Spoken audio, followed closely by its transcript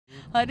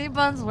Honey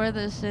buns were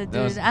the shit,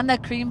 dude. Those- And the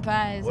cream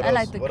pies. I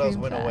like the cream pies.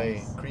 What else went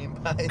away? Cream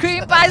pies.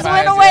 Cream pies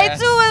went away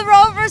too with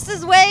Roe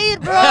versus Wade,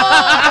 bro.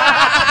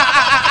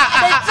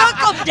 They took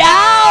them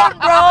down,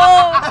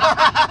 bro.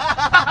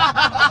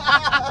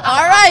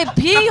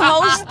 R.I.P.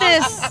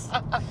 Hostess.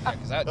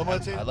 Yeah,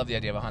 'cause I love the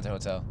idea of a haunted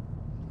hotel.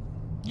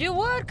 You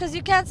would, because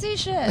you can't see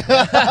shit.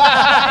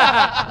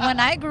 When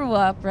I grew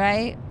up,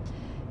 right,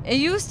 it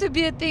used to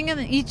be a thing in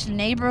each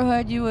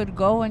neighborhood you would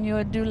go and you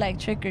would do like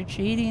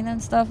trick-or-treating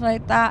and stuff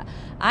like that.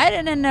 I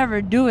didn't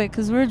never do it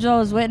because we're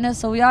Jehovah's Witness,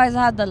 so we always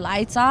had the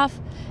lights off.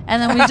 And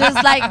then we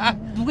just like,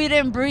 we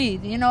didn't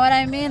breathe. You know what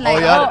I mean?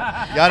 Like,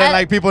 y'all didn't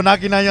like people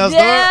knocking on y'all's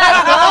door?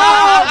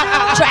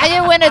 Yeah, try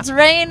it when it's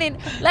raining.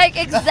 Like,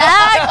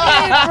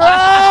 exactly, bro.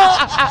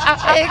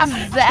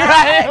 Exactly.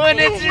 Right when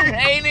it's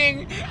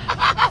raining.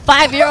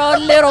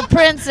 5-year-old little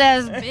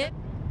princess, bitch.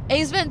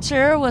 Ace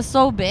Ventura was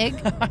so big.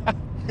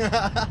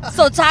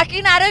 So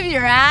talking out of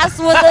your ass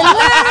was a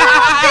little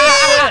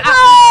thing, bro.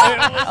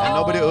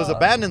 It was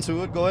abandoned, so we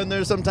would go in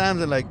there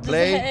sometimes and like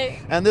play.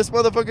 And this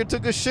motherfucker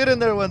took a shit in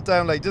there one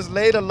time, like just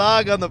laid a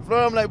log on the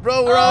floor. I'm like,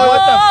 bro, we're always,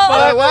 what the fuck?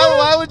 Like,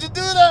 why would you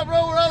do that,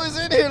 bro? We're always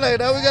in here. Like,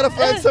 now we gotta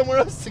find somewhere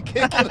else to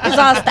kick it. He's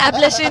all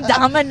establishing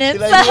dominance.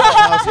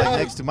 Like,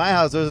 next to my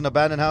house, there's an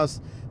abandoned house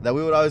that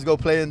we would always go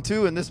play in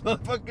too, and this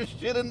motherfucker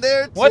shit in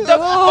there too. What the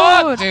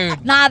fuck,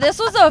 dude? Nah, this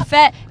was a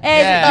Hey,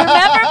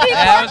 remember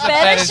before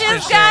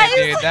fetishes, guys?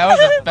 Dude, that was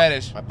a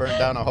fetish. I burned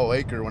down a whole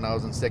acre when I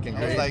was in second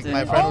grade. Like,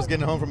 my friend was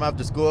getting home from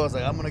after school. I was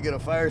like, I'm gonna get a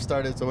fire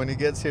started, so when he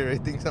gets here, he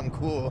thinks I'm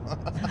cool. And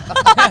it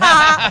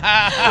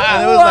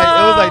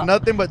was like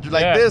nothing but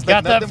like this.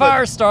 Got like that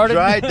fire started.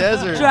 Dry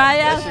desert. Dry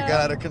That shit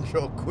got out of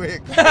control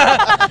quick.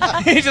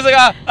 He's just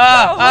like,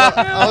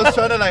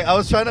 I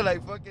was trying to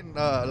like fucking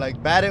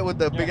like bat it with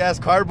the big ass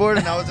cardboard,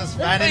 and I was just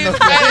fanning the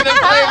flame.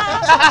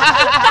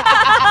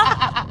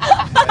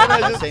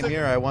 And same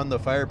year, I won the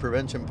fire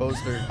prevention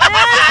poster.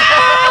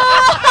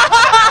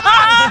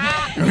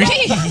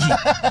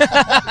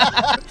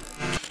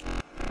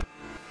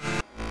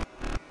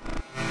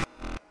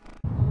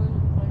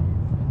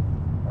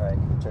 Alright,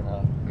 you can turn it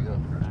off. Here we go.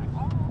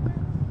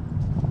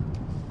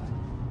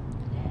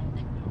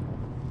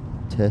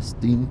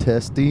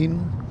 Testing.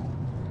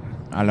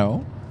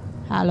 Hello?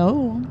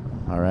 Hello.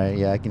 Alright,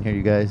 yeah, I can hear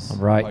you guys. All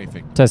right.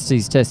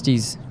 Testes. Two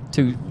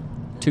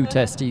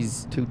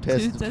testes. Two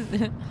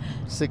testes.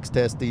 6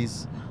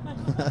 testes.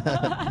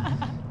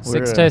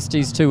 6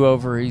 testes, 2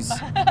 ovaries.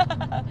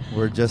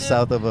 We're just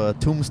south of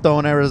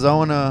Tombstone,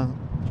 Arizona,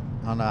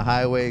 on a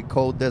highway,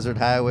 cold desert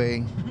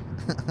highway.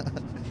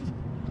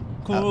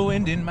 Cool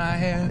wind in my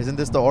hair. Isn't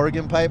this the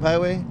Oregon Pipe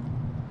Highway?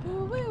 I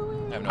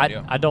have no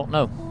idea. I don't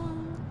know.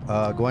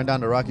 Going down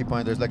to Rocky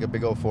Point, there's like a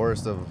big old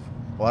forest of,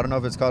 well, I don't know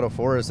if it's called a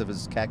forest, if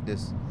it's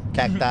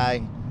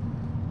cacti.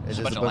 It's Just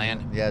a bunch of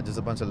land. Yeah, just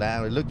a bunch of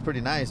land. It looked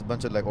pretty nice. A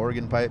bunch of like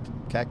Oregon pipe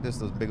cactus,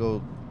 those big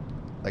old,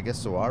 I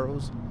guess,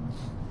 saguaros.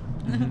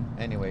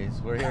 Anyways,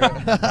 we're here.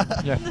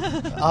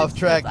 Off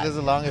track. This is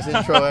the longest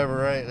intro ever,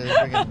 right? There's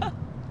freaking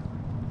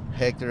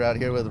Hector out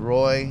here with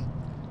Roy.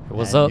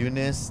 What's up?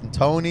 Eunice and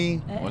Tony.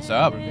 What's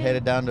up? We're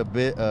headed down to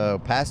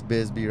past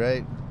Bisbee,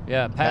 right?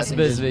 Yeah, past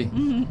Bisbee.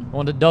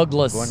 Going to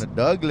Douglas. Going to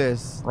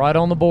Douglas. Right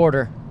on the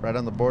border. Right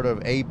on the border of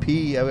AP. Have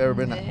you ever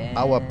been to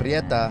Agua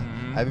Prieta?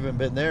 I've even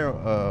been there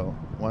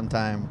one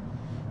time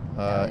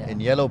in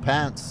yellow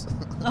pants.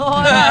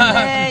 Oh,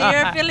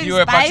 you're feeling You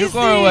were spicy.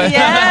 Pachuco or what?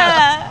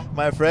 Yeah.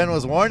 My friend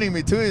was warning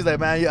me too. He's like,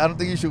 man, I don't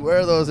think you should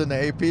wear those in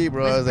the AP,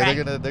 bro. I was like,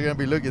 they're gonna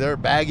be looking. They're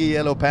baggy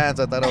yellow pants.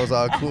 I thought it was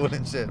all cool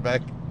and shit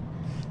back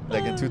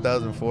like in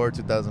 2004,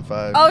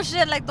 2005. Oh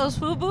shit, like those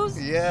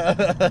FUBUs?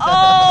 Yeah.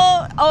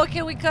 Oh,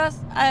 can we cuss?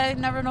 I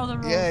never know the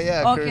rules.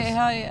 Yeah, Okay, curse.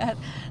 hell yeah.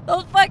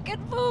 Those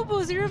fucking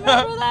FUBUs, you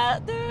remember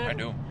that, dude? I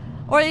do.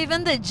 Or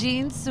even the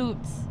jean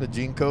suits. The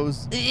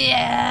Jinkos.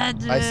 Yeah,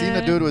 dude. I seen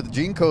a dude with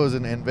Jinkos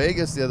in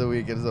Vegas the other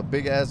week. It was a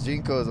big ass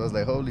Jinkos. I was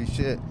like, holy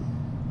shit.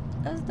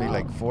 That's Made dope.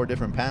 like 4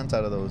 different pants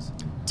out of those.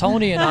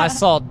 Tony and I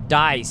saw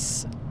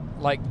Dice,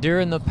 like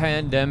during the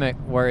pandemic,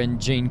 wearing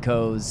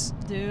Jinkos.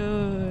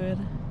 Dude.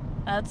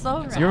 That's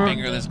so right.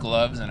 Fingerless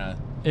gloves and a...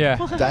 Yeah.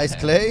 Dice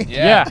Clay?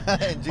 Yeah.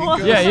 And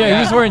Jinkos? Yeah, he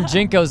was wearing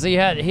Jinkos. He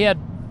had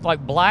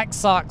like black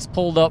socks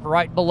pulled up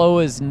right below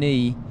his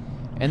knee,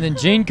 and then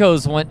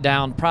Jinkos went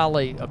down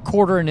probably a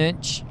 1/4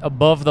 inch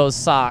above those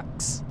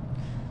socks.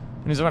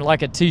 And he was wearing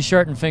like a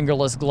t-shirt and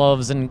fingerless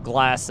gloves and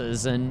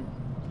glasses and.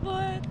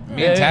 What?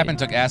 Me and Tappan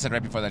took acid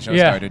right before that show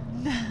started.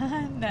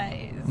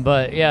 Nice.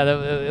 But yeah,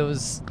 it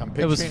was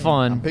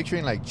fun. I'm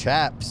picturing like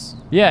chaps.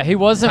 Yeah, he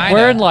wasn't Kinda.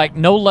 wearing like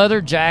no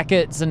leather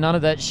jackets and none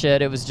of that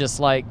shit. It was just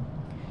like,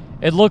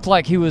 it looked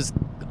like he was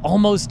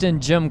almost in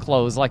gym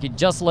clothes, like he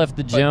just left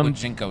the gym. With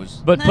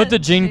Jinkos. But put the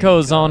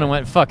Jinkos on and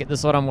went, fuck it, this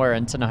is what I'm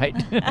wearing tonight.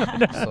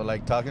 So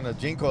like talking to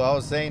Jinko, I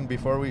was saying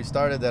before we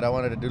started that I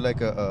wanted to do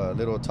like a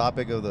little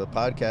topic of the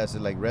podcast,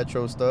 like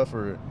retro stuff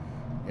or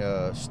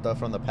stuff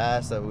from the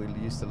past that we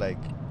used to like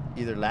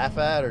either laugh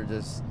at or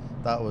just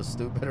thought was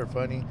stupid or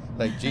funny,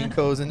 like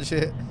Jinkos and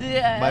shit.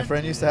 Yeah. My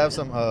friend used to have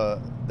some.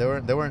 They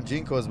weren't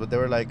Jinkos, but they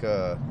were like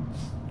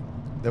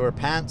there were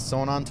pants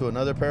sewn onto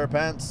another pair of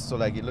pants, so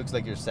like it looks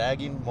like you're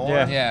sagging more.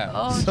 Yeah. Yeah.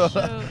 Oh, So,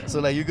 shoot. so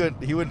like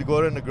he would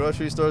go in the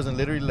grocery stores and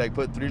literally like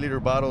put 3-liter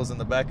bottles in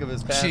the back of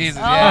his pants. Jesus,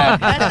 Oh, yeah.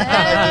 And just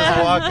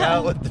goddamn. walk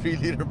out with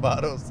 3-liter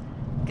bottles.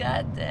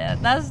 God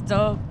damn. That's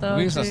dope, though.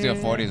 We used to steal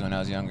dude. 40s when I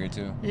was younger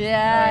too. Yeah,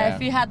 yeah.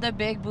 if you had the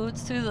big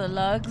boots too, the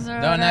lugs or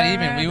No, not even.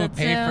 whatever, We the would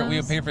pay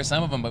Timbs. for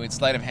some of them, but we'd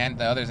sleight of hand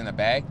the others in the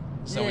bag.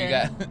 So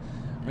Yeah.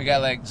 we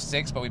got like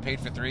 6, but we paid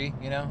for 3.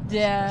 You know.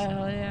 Yeah,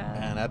 hell yeah.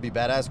 Man, that'd be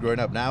badass growing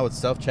up now with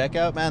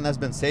self-checkout, man. That's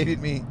been saving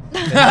me.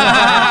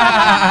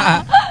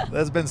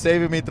 That's been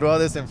saving me through all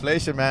this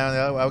inflation, man.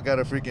 I've got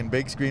a freaking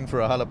big screen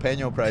for a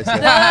jalapeno price.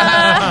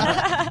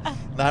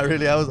 Not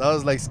really. I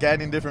was like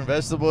scanning different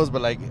vegetables,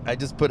 but like I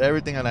just put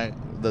everything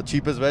on the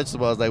cheapest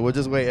vegetable. I was like, we'll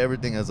just weigh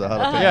everything as a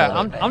jalapeno. Yeah,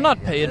 Like, I'm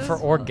not paying for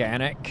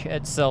organic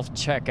at self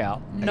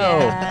checkout. No.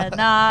 Yeah,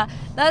 nah,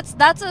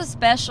 that's a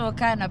special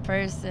kind of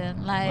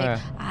person. Like, Yeah.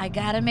 I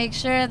gotta make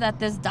sure that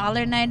this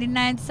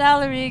 $1.99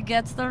 celery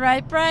gets the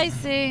right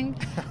pricing.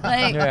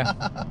 Like, Yeah.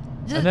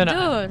 just And then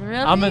dude,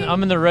 really?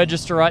 I'm in the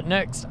register right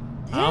next.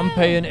 I'm Yeah.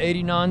 paying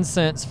 89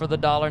 cents for the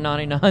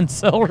 $1.99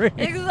 celery.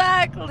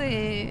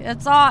 Exactly.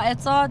 It's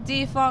all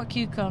default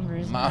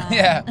cucumbers. Mom, man.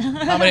 yeah.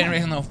 Mama didn't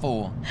raise no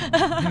fool,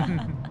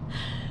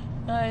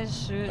 Oh,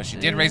 shoot, but she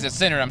dude. did raise a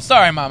sinner. I'm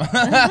sorry,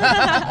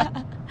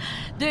 Mama.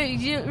 Dude,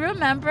 you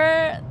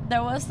remember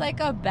there was like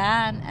a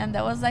band and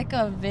there was like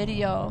a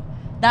video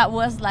that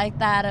was like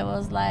that. It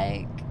was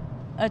like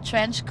a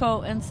trench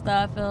coat and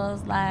stuff. It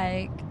was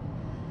like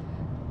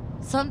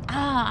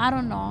I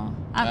don't know.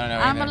 I don't know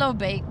I'm a either. little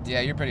baked.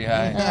 Yeah, you're pretty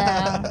high.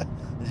 Yeah.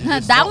 Did you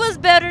just That smoke- was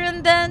better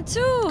than then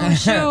too.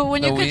 Shoot,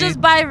 when The you could weed?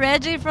 just buy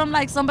Reggie from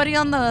like somebody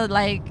on the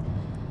like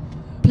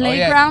Oh,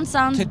 playground.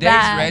 Sounds Today's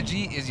bad.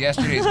 Reggie is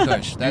yesterday's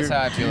Kush. That's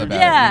how I feel about it.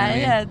 Yeah, You know what I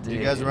mean? yeah, Do dude.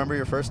 you guys remember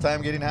your first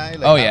time getting high?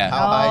 Like Oh, yeah.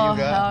 How high you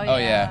got? hell Oh,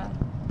 yeah.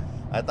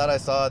 I thought I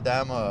saw a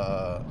damn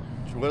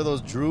what are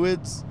those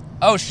druids?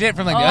 Oh shit,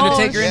 from like the Oh,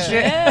 Undertaker and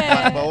shit.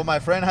 shit. But my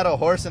friend had a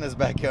horse in his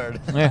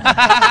backyard.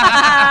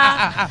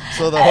 Yeah.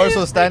 So the I horse used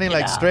was to standing check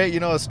it like out. straight,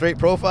 a straight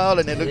profile,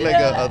 and it looked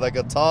Yeah. like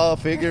a tall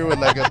figure with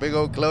like a big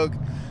old cloak.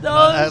 And Oh,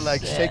 I had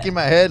like shit. shaking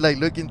my head, like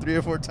looking 3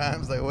 or 4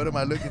 times, like what am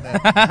I looking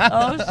at?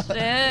 Oh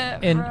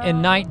shit. In bro.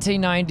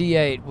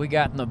 1998, we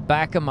got in the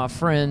back of my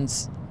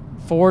friend's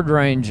Ford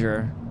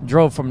Ranger,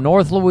 drove from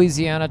North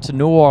Louisiana to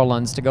New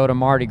Orleans to go to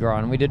Mardi Gras,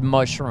 and we did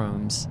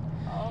mushrooms.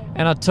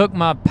 And I took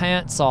my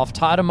pants off,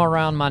 tied them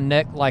around my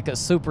neck like a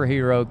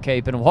superhero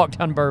cape, and walked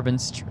down Bourbon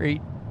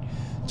Street,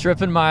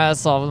 tripping my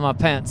ass off with my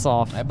pants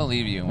off. I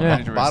believe you, Yeah.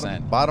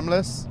 100%.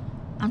 Bottomless?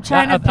 I'm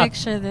trying to I-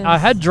 picture this. I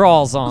had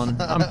draws on.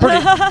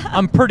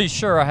 I'm pretty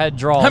sure I had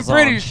draws I'm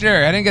pretty on.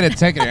 sure. I didn't get a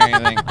ticket or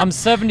anything. I'm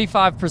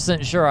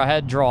 75% sure I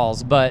had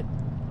draws, but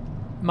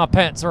my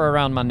pants were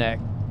around my neck.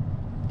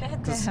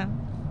 Goddamn.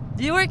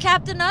 You were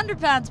Captain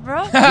Underpants,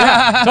 bro.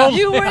 Totally.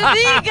 You were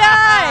the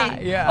guy.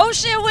 Yeah. Oh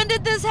shit, when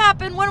did this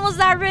happen? When was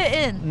that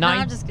written? No, Nine-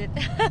 I'm just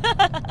kidding.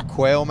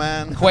 Quail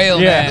man?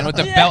 Quail Yeah. man with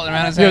the Yeah. belt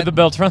around his head. Yeah, the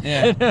belt around.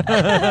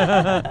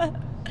 Yeah.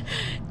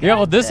 Yeah,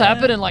 well, this Goddamn.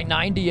 happened in like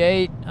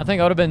 '98. I think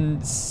I would have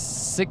been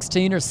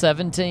 16 or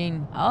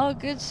 17. Oh,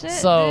 good shit.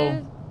 So,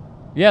 dude.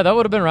 yeah, that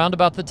would have been around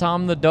about the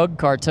time the Doug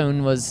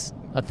cartoon was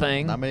a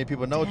thing. Not many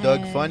people know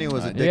Doug Dang. Funny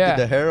was addicted Yeah.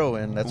 to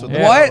heroin. That's what the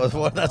Yeah. belt was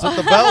for. That's what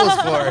the belt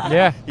was for.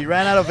 Yeah. He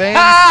ran out of veins,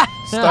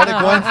 started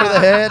going for the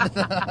head.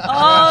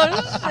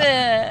 Oh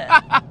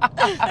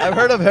shit. I've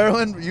heard of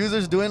heroin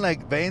users doing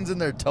like veins in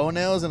their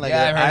toenails and like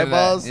Yeah, their I've heard of that.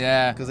 eyeballs.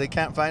 Yeah. Because they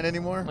can't find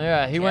anymore.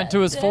 Yeah, he went to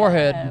his God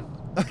forehead. damn.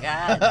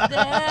 God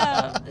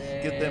damn, dude.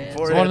 Get them It's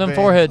forehead one of them veins.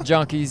 forehead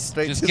junkies.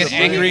 Straight Just to get the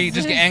angry. brain.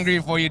 Just get angry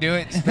before you do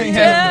it.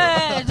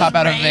 Yeah, Pop just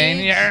out a vein.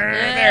 rage. Yeah,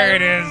 there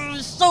it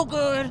is. So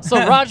good. So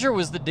Roger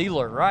was the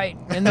dealer, right?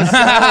 In the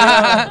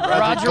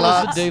Roger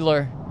was the Klotz.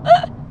 dealer.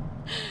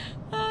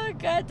 Oh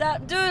god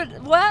damn.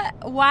 Dude,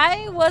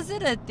 why was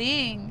it a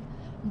thing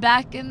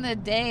back in the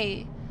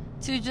day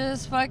to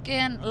just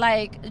fucking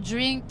like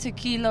drink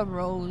tequila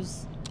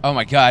rose? Oh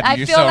my God, I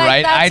you're feel so like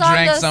right. I that's on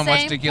drank the so much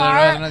same tequila.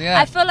 par- Rose, yeah.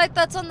 I feel like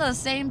that's on the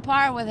same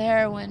par with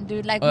heroin,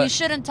 dude. Like we But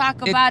shouldn't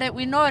talk it- about it.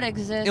 We know it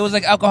exists. It was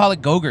like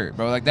alcoholic Go-Gurt,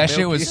 bro. Like that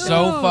shit was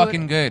so Dude,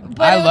 fucking good.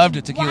 but I it was loved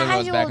a tequila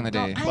rose back wild, in the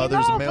day. though. I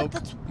Mother's know, milk.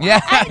 But that's Yeah,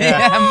 I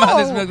yeah, know.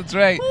 mother's milk. That's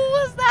right. Who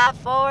was that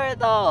for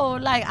though?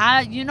 Like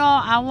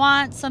I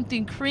want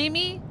something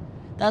creamy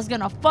that's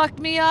gonna fuck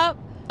me up.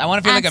 I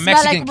want to feel like a and smell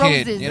Mexican like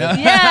kid, roses. you know?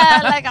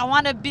 Yeah, like I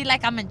want to be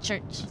like I'm in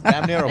church.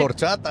 Damn near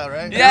horchata,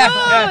 right? Yeah,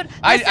 Dude, yeah.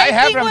 I the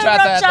have same thing with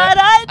horchata.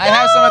 horchata, I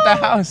have some at the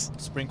know. house.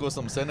 Sprinkle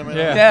some cinnamon.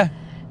 Yeah. on it. Yeah.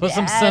 Put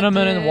some Yeah,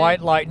 cinnamon and dude.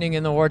 white lightning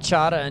in the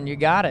horchata, and you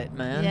got it,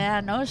 man.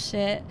 Yeah, no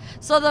shit.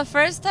 So the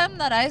first time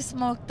that I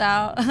smoked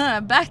out,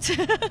 back to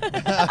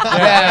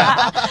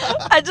Yeah.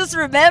 I just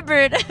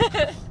remembered.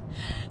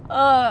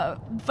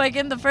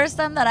 Fucking the first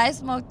time that I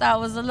smoked out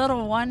was a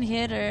little one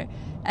hitter,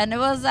 and it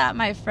was at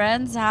my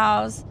friend's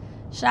house.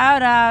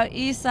 Shout out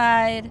East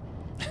Side.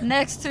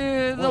 next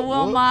to the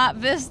Wilmot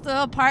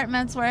Vista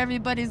apartments where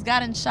everybody's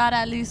gotten shot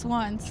at least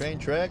once. Train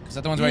track. Is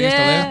that the ones where I used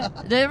to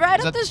live? They're right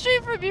Is up that- the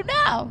street from you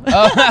now.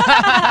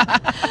 Oh.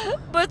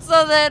 But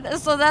so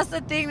that's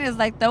the thing is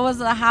like there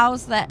was a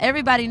house that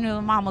everybody knew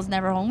the mom was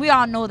never home. We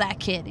all know that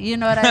kid. You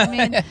know what I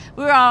mean?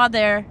 We were all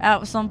there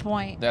at some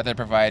point. They're out there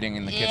providing,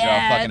 and the kids are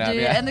all fucking up.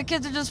 Dude. Yeah. And the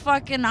kids are just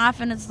fucking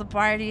off, and it's the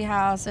party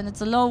house, and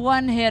it's a little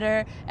one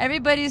hitter.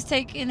 Everybody's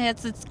taking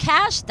hits. It's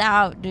cashed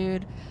out,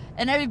 dude.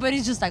 And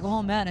everybody's just like,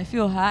 oh man, I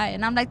feel high.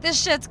 And I'm like,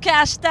 this shit's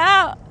cashed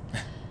out.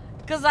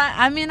 Because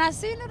I mean, I've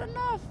seen it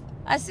enough.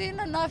 I've seen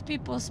enough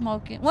people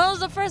smoking. When was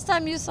the first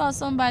time you saw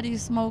somebody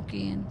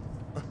smoking?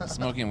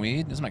 Smoking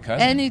weed? This is my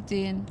cousin.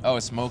 Anything. Oh,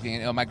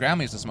 smoking. Oh, my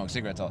grandma used to smoke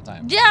cigarettes all the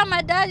time. Yeah,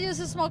 my dad used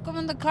to smoke them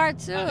in the car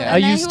too. Yeah. And I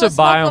then used he to would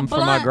buy smoke a them for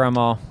my blunt.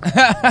 grandma.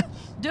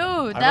 Dude,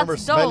 I remember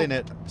that's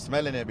dope.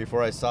 smelling it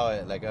before I saw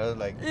it. Like I was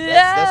like,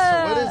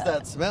 Yeah. what is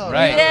that smell?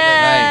 Right.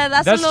 Yeah, Right.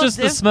 that's a That's little just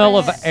the smell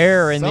of different.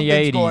 air in Something's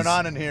the 80s. going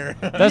on in here.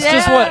 That's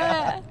just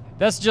Yeah. what.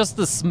 That's just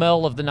the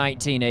smell of the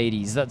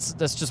 1980s. That's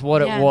just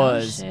what Yeah, it no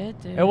was.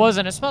 shit, dude. It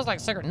wasn't. It smells like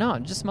cigarette. No,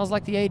 it just smells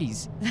like the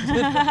 80s.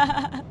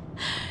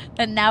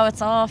 And now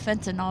it's all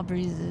fentanyl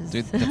breezes.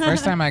 Dude, the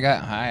first time I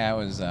got high, I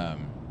was, I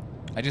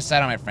just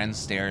sat on my friend's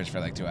stairs for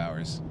like 2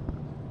 hours.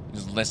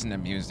 Just listened to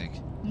music.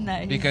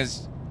 Nice.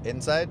 Because,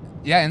 Inside?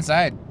 yeah,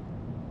 inside.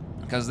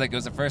 Because like it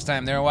was the first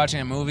time they were watching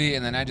a movie,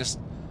 and then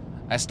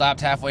I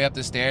stopped halfway up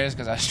the stairs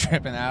because I was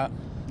tripping out.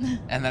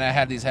 And then I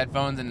had these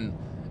headphones, and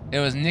it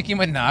was Nicki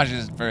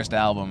Minaj's first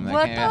album. That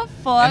What came the out.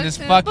 fuck, And this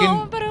dude? fucking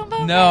Boom, boom,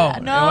 boom, no,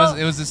 no.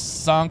 it was this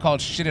song called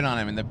 "Shitted on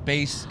Him," and the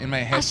bass in my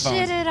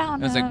headphones. shitted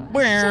on It was him. like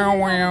wow,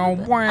 wow,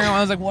 wow. I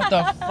was like, what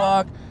the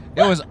fuck?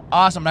 It was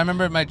awesome. I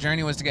remember my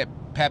journey was to get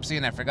Pepsi,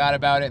 and I forgot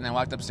about it, and I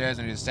walked upstairs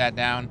and I just sat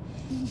down,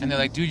 and they're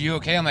like, "Dude, you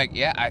okay?" I'm like,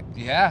 "Yeah, I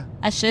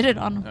shitted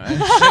on him.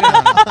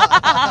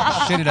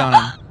 I shitted on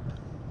him.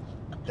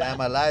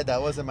 Damn, I lied.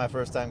 That wasn't my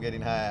first time getting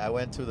high. I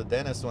went to the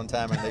dentist one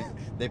time and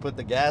they put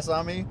the gas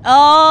on me. And I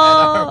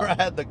Oh. remember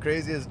I had the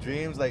craziest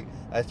dreams. Like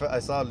I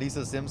saw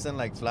Lisa Simpson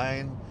like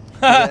flying through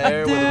the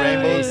air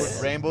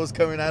with rainbows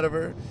coming out of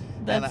her.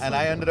 And That's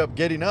I ended up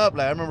getting up.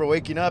 Like I remember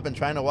waking up and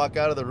trying to walk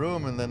out of the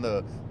room, and then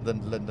the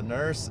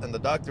nurse and the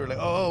doctor were like,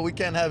 "Oh, we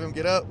can't have him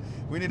get up.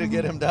 We need to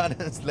get him down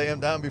and lay him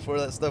down before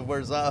that stuff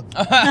wears off."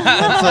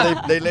 And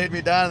so they laid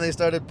me down and they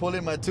started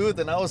pulling my tooth,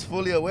 and I was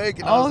fully awake,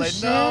 and I was like,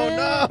 shit. "No,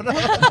 no, no!"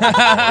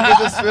 I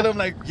could just feel him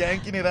like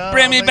yanking it out.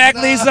 Bring I me was back,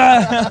 like,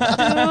 Lisa.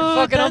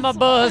 Fucking on my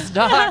bus,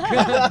 doc.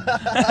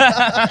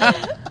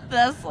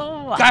 That's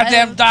so wild.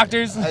 Goddamn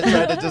doctors. I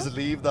tried to just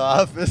leave the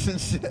office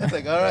and shit.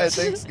 Like, all right,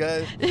 thanks,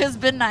 guys. It's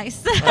been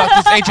nice.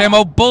 Fuck this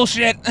HMO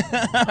bullshit.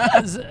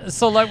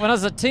 So like when I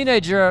was a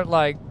teenager,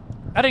 like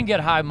I didn't get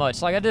high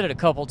much. Like I did it a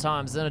couple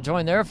times. Then I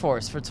joined the Air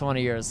Force for 20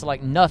 years. So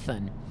like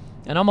nothing.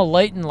 And I'm a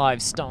late in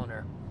life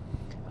stoner.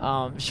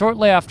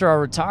 Shortly after I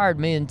retired,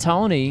 me and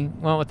Tony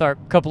went with our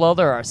couple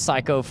other our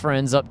psycho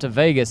friends up to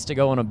Vegas to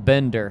go on a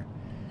bender.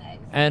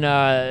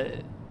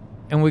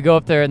 And we go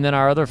up there, and then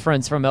our other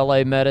friends from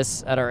LA met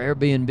us at our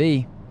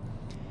Airbnb.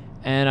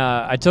 And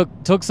I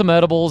took some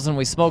edibles, and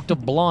we smoked a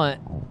blunt.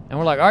 And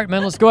we're like, all right,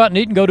 man, let's go out and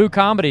eat and go do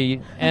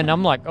comedy. And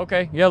I'm like,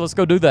 okay, yeah, let's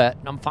go do that.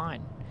 And I'm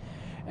fine.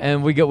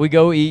 And we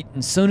go eat. And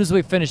as soon as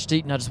we finished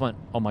eating, I just went,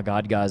 oh my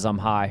God, guys, I'm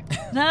high.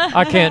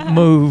 I can't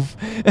move.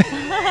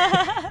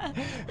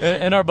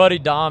 And our buddy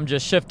Dom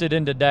just shifted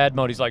into dad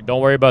mode. He's like,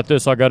 don't worry about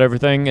this. I got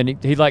everything. And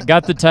he like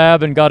got the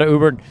tab and got an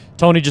Uber. And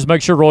Tony, just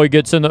make sure Roy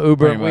gets in the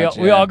Uber. Pretty much,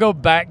 We yeah. all go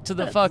back to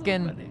the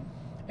fucking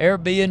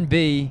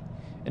Airbnb.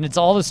 And it's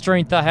all the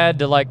strength I had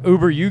to like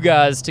Uber you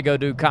guys to go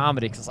do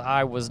comedy because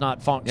I was not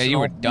Yeah, functional. you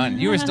were done.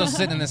 You were still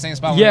sitting in the same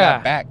spot when we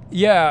got back.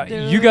 Yeah.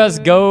 You guys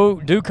go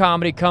do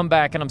comedy, come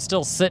back, and I'm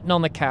still sitting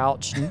on the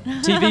couch.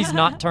 TV's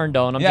not turned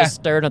on. I'm Yeah. just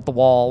staring at the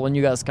wall when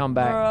you guys come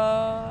back.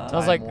 So I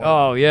was like,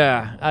 oh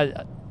yeah,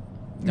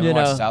 Never you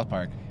watched know. South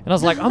Park. And I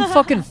was like, I'm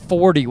fucking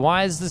 40.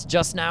 Why is this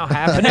just now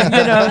happening?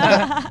 You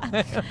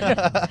know?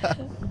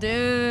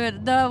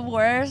 Dude, the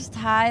worst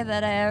high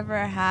that I ever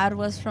had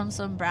was from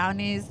some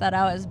brownies that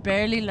I was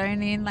barely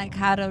learning like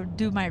how to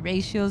do my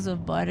ratios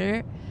of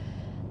butter.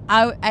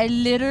 I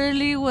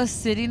literally was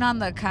sitting on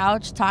the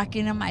couch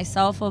talking to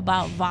myself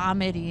about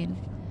vomiting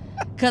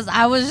because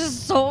I was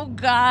just so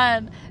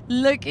gone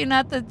looking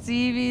at the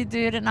TV,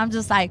 dude, and I'm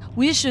just like,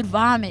 we should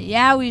vomit.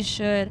 Yeah, we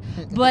should,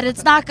 but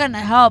it's not gonna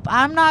help.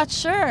 I'm not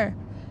sure.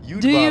 You'd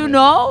Do you vomit.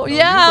 know? No, you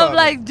Yeah, I'm vomit.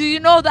 like, do you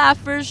know that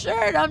for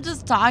sure? And I'm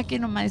just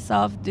talking to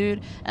myself,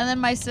 dude. And then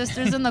my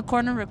sister's in the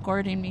corner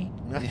recording me.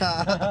 And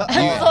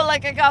so,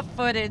 like, I got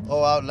footage.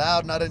 Oh, out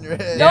loud, not in your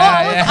head. No, Yeah,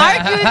 I was yeah.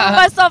 arguing with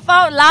myself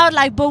out loud,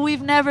 like, but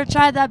we've never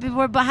tried that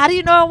before. But how do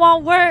you know it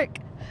won't work?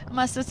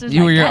 My sister's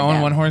You like, were your "Goddamn."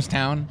 own one-horse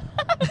town.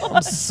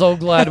 I'm so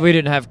glad we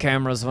didn't have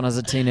cameras when I was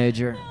a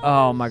teenager.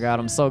 Oh my God,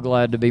 I'm so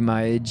glad to be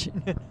my age.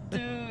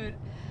 Dude. I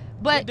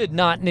But did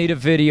not need a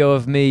video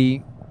of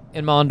me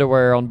in my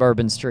underwear on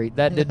Bourbon Street.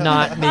 That did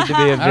not need to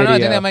be a video. I don't know. I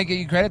think that might get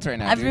you credits right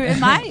now. Dude. It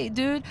might,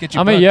 dude. Get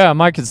you I mean, booked. yeah, I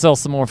might could sell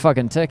some more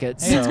fucking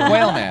tickets. Hey, it's so.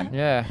 Quail Man.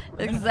 Yeah.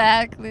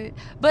 Exactly.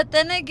 But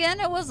then again,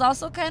 it was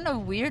also kind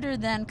of weirder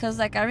then, because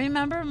like I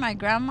remember my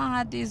grandma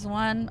had these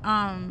one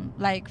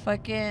like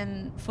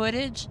fucking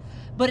footage,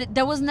 but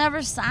there was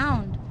never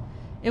sound.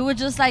 It would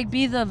just like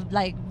be the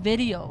like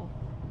video.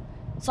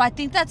 So I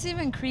think that's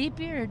even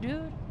creepier,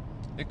 dude.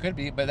 It could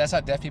be, but that's how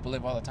deaf people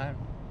live all the time.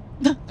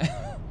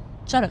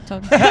 Shut up,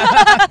 Tony.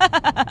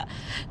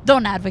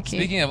 Don't advocate.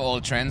 Speaking of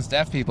old trends,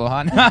 deaf people,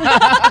 huh?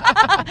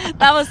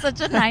 That was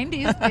such a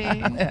 90s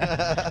thing.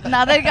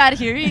 Now they got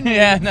hearing aids.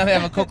 Yeah, now they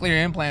have a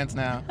cochlear implants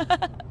now.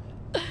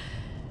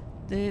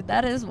 Dude,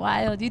 that is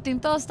wild. Do you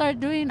think they'll start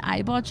doing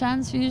eyeball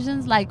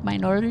transfusions like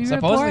Minority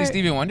Supposedly Report?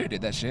 Stevie Wonder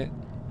did that shit.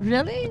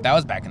 Really? That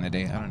was back in the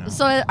day. I don't know.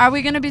 So are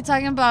we going to be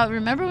talking about,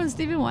 remember when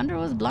Stevie Wonder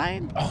was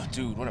blind? Oh,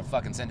 dude, what a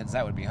fucking sentence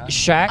that would be, huh?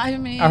 Shaq. I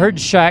mean- I heard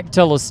Shaq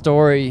tell a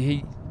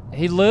story.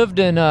 He lived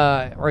in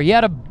or he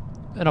had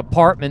an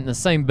apartment in the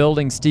same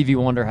building Stevie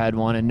Wonder had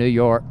one in New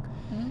York.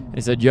 Mm. He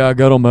said, "Yeah, I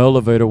got on my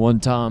elevator one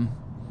time,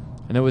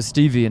 and it was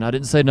Stevie, and I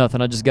didn't say nothing.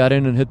 I just got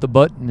in and hit the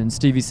button, and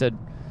Stevie said,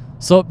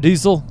 'Sup,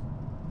 Diesel?'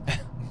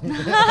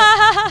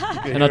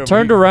 And I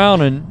turned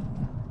around and,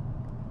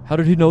 how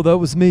did he know that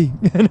was me?"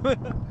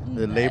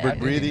 The labored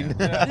breathing.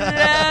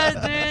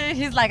 Yeah, dude.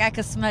 He's like, I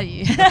could smell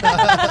you.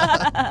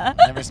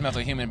 Never smelled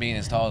a human being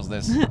as tall as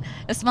this.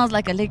 It smells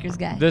like a Lakers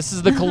guy. This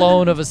is the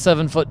cologne of a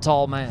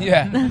 7-foot-tall man.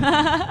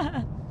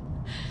 Yeah.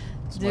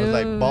 Smells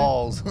like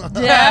balls.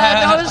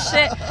 Yeah, no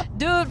shit.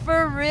 Dude,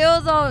 for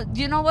real though,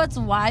 you know what's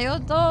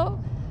wild though?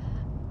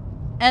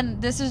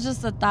 And this is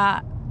just a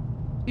thought.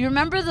 You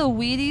remember the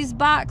Wheaties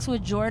box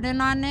with Jordan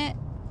on it?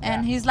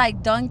 And he's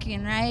like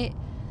dunking, right?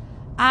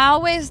 I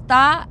always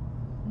thought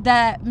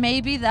that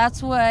maybe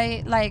that's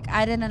why like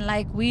I didn't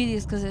like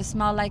Wheaties, because it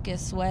smelled like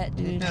his sweat,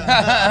 dude.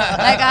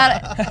 Like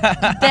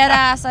dead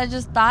ass, I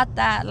just thought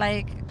that,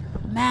 like,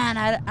 man,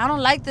 I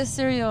don't like this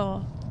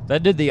cereal.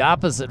 That did the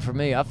opposite for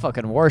me. I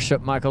fucking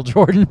worship Michael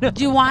Jordan.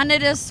 You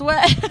wanted his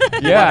sweat?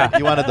 Yeah.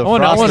 You wanted the I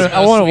wanted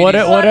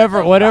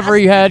frosting. whatever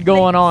he had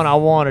going on. I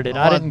wanted it.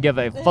 I didn't give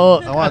a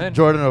fuck. I want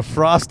Jordan to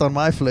frost on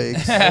my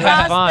flakes.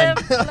 That's fine.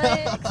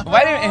 Flakes,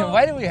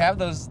 Why do we have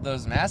those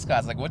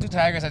mascots? Like, what do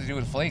tigers have to do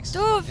with flakes?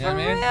 dude, You know for what I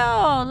mean?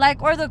 real.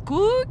 Like, or the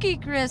Cookie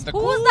Crisp. The Who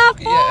was that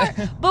for?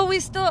 Cookie, yeah.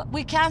 But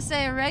we can't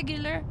say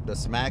regular. The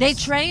Smacks. They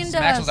trained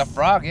Smacks us. was a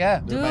frog, yeah.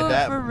 Dude, my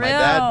for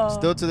dad real.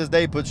 still to this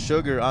day puts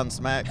sugar on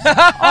Smacks.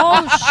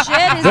 Oh shit,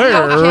 is he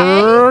They're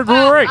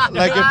okay? great.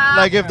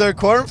 like if they're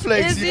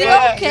cornflakes. Is he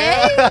yeah,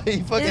 okay? yeah.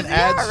 He fucking Is he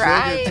adds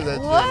alright? sugar to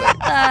that What shit.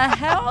 the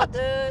hell,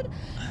 dude?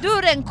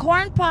 Dude, and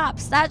corn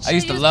pops. That shit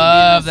used to be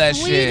love the that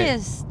shit.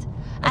 sweetest.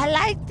 I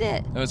liked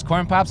it. It was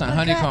corn pops and But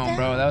honeycomb, goddamn-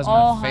 bro. That was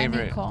Oh, my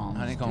favorite. honeycombs,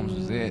 Honeycombs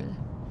was dude. it.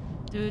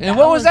 Dude, And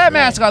what was that good.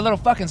 mascot? Little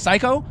fucking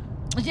psycho?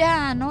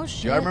 Yeah, no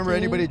shit. Do you remember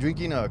dude. anybody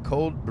drinking a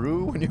cold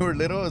brew when you were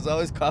little?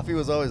 Coffee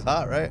was always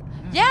hot, right?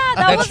 Yeah, that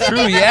That's wasn't true,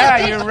 even yeah, a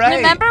thing. you're right.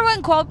 Remember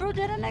when cold brew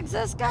didn't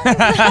exist,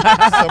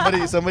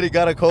 guys? somebody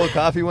got a cold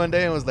coffee one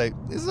day and was like,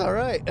 "This is all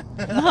right."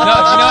 No, you know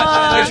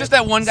what? There's just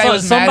that one guy who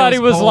was somebody mad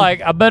it was cold.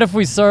 like, I bet if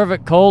we serve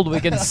it cold, we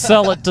can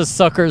sell it to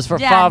suckers for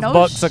Yeah, no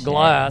 $5 a shit.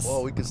 glass.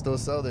 Well, we can still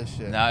sell this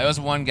shit. No, it was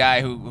one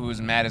guy who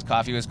was mad his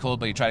coffee was cold,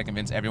 but he tried to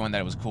convince everyone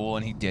that it was cool,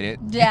 and he did it.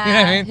 Yeah, You know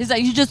what I mean? he's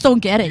like, you just don't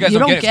get it. You guys You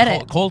don't get get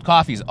it. it. Cold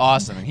coffee's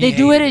awesome. And he They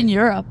do it hated in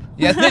Europe.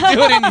 Yeah, they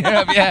do it in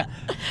Europe, yeah.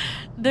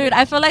 Dude,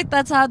 I feel like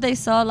that's how they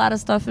sell a lot of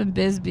stuff in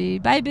Bisbee.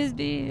 Bye,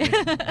 Bisbee.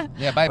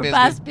 Yeah, bye, We're Bisbee.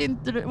 passing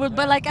through,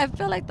 but like I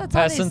feel like that's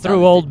how Passing they through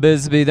sell Old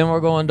Bisbee, then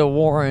we're going to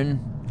Warren,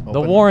 the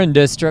Open- Warren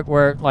district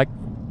where like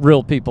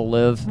real people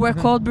live. where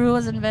cold brew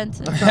was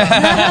invented.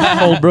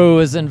 Cold brew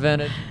is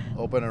invented.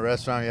 Open a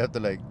restaurant, you have to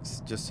like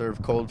just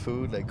serve cold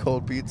food, like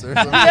cold pizza or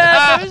something.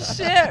 Yeah, no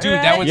shit. Dude,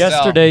 that right? would-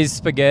 Yesterday's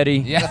spaghetti.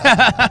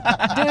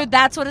 Yeah. Dude,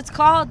 that's what it's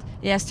called.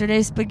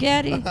 Yesterday's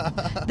spaghetti.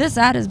 This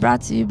ad is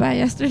brought to you by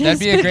Yesterday's That'd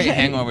be a great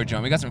Spaghetti. hangover,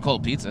 Joan. We got some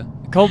cold pizza.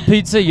 Cold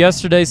pizza,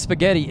 yesterday's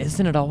spaghetti.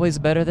 Isn't it always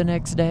better the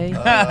next day?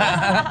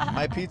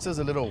 My pizza's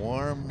a little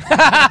warm.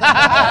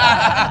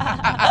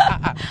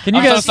 Can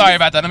you I'm so guys? sorry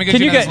about that. Let me get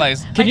Can you you another get?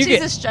 slice. Can My you cheese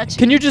get? is stretchy.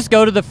 Can you just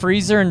go to the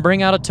freezer and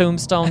bring out a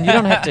Tombstone? You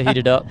don't have to heat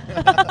it up.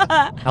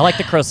 I like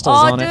the crystals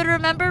Oh, on dude, it.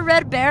 remember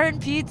Red Baron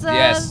pizzas?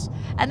 Yes.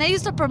 And they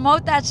used to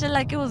promote that shit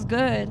like it was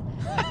good.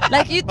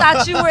 Like you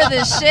thought you were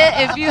the shit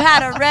if you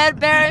had a Red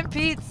Baron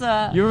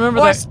pizza. You remember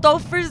or that-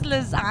 Stouffer's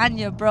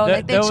lasagna, bro. That-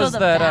 like they that show was the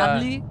that,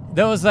 family.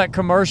 There was that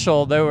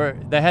commercial.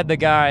 They had the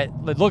guy.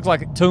 It looked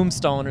like a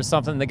tombstone or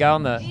something. The guy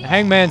on the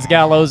hangman's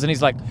gallows, and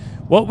he's like,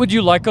 "What would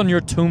you like on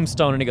your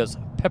tombstone?" And he goes,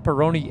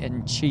 "Pepperoni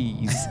and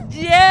cheese."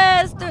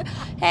 Yes, dude.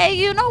 Hey,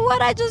 you know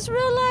what I just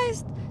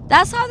realized?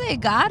 That's how they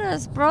got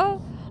us,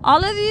 bro.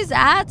 All of these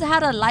ads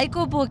had a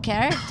likable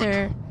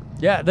character.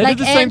 Yeah, they Like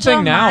do the same Aunt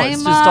thing now.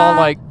 It's just all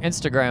Jemima. like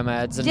Instagram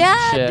ads and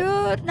Yeah, shit.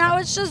 dude. Now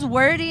it's just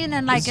wording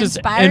and like It's just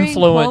inspiring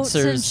quotes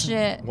and influencers.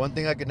 shit. One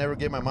thing I could never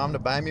get my mom to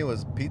buy me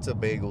was pizza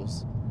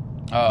bagels.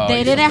 Oh, They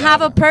you didn't forgot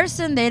have a it.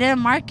 person. They didn't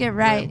mark it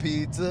right.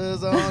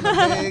 Pizzas on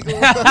a bagel.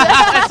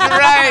 That's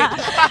right.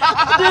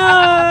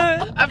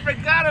 Dude, I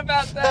forgot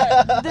about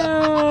that.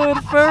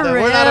 dude, for That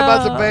real. we're not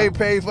about to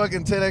pay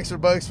fucking 10 extra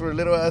bucks for a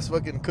little ass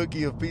fucking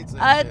cookie of pizza.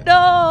 and I shit.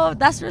 know.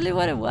 That's really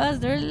what it was.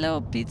 They're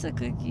little pizza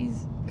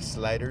cookies.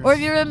 Sliders. Or if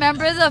you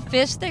remember the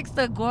fish sticks,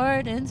 the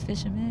Gordon's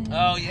fisherman.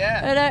 Oh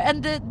yeah.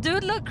 And the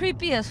dude looked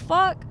creepy as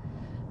fuck.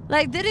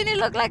 Like, didn't he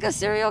look like a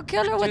serial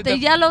killer with Dude, the the-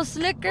 yellow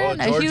slicker Oh,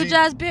 and a Georgie? huge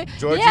ass beard?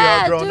 Georgie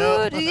Yeah, all grown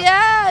up? dude.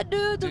 Yeah,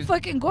 dude. The Dude.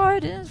 fucking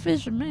Gordon's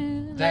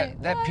fisherman. That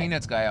Like, that what?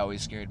 Peanuts guy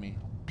always scared me.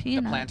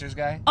 Peanut. The Planters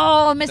guy.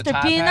 Oh, Mr.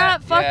 top Peanut?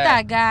 hat? Fuck Yeah.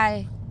 that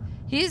guy.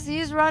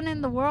 He's running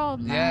the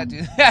world, man.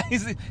 Yeah, dude.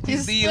 he's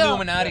He's the still-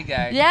 Illuminati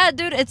guy. Yeah,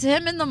 dude, it's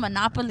him and the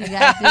Monopoly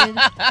guy, dude.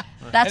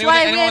 That's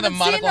why we anyone with a haven't seen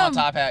monocle on him.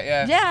 top hat.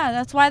 Yeah. Yeah,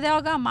 that's why they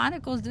all got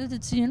monocles, dude.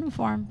 It's a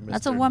uniform.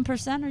 That's a Mr.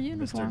 1%er Mr.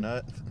 uniform.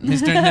 Nut.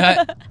 Mr.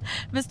 Nut.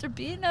 Mr.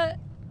 Peanut.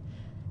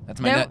 That's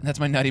my There- that's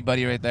my nutty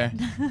buddy right there.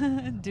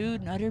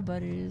 Dude, Nutter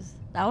Butters.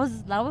 That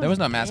was There was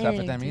no mascot for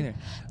big, them dude. either. I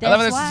That's love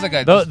this why. is like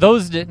a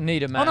Those didn't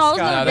need a no, mascot.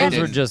 no, they those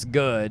were didn't. just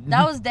good.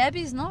 That was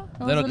Debbie's, no? That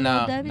was Little- a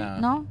no, Debbie? no.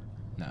 No?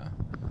 no.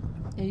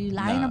 Are you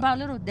lying No. about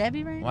Little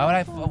Debbie right Why would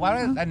I? now?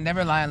 Why would I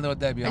never lie on Little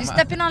Debbie? Are you I'm-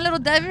 stepping on Little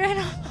Debbie right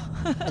now?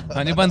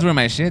 Honey buns were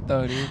my shit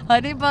though, dude.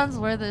 Honey buns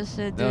were the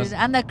shit, dude. Those-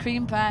 And the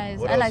cream pies.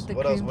 What I else, like the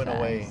what cream else went pies.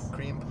 away?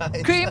 Cream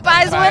pies. Cream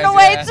pies Pies, went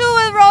away yeah. too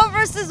with Roe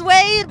versus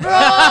Wade, bro.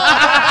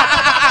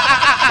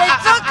 They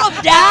took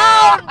him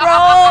down,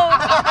 bro.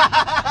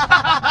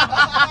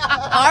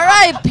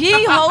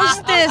 R.I.P.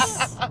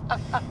 hostess.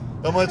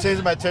 I'm gonna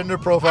change my Tinder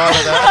profile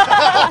to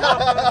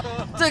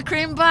that. To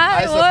cream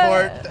pie. I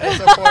what?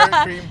 support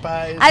cream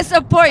pies. I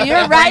support.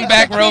 You're right. Bring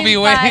back to Roe v.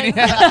 cream Wade.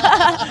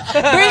 pies.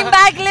 Bring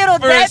back Little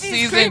For a Debbie's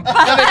season. cream No,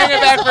 pie. they bring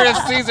it back for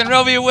a season.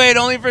 Roe v. Wade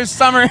only for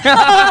summer. You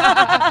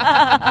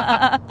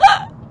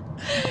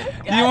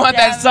want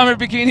that damn it. summer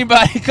bikini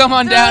body? Come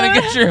on down and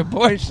get your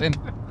abortion.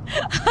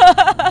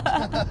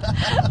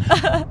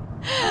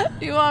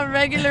 You want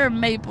regular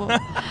maple.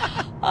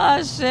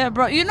 Oh shit,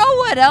 bro. You know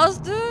what else,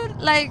 dude?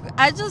 Like,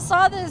 I just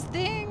saw this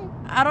thing.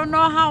 I don't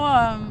know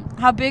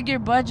how big your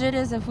budget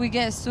is if we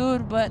get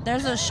sued, but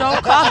there's a show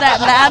called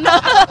Atlanta.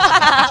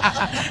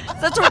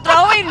 Since we're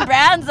throwing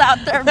brands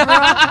out there, bro.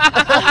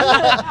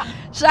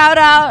 Shout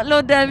out,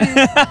 Lil Debbie.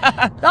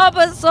 No,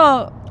 but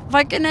so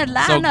fucking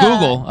Atlanta. So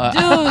Google,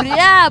 dude,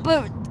 yeah,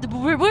 but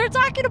we were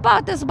talking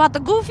about this, about the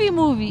Goofy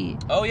movie.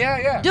 Oh yeah,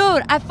 yeah.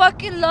 Dude, I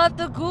fucking love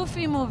the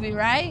Goofy movie,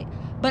 right?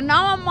 But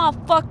now I'm all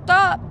fucked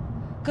up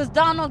because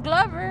Donald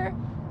Glover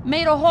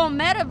made a whole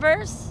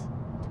metaverse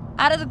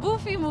out of the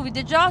Goofy movie.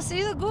 Did y'all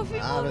see the Goofy movie?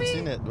 I haven't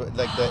seen it.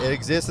 Like it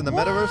exists in the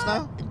metaverse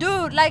now.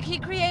 Dude, like he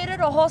created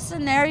a whole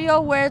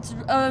scenario where it's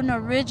an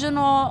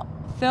original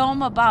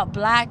film about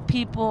black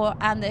people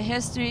and the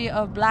history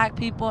of black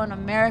people in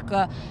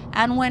America.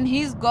 And when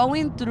he's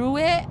going through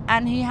it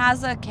and he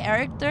has a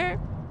character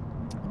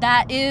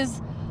that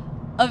is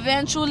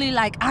eventually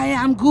like, I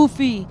am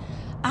Goofy.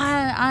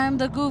 I am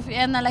the Goofy.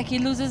 And then like he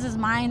loses his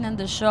mind in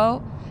the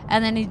show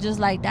and then he just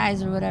like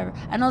dies or whatever.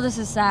 I know this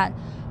is sad.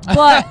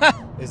 But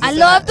Is I this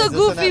love in- the is this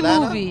in Goofy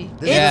Atlanta? movie.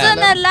 This It's is in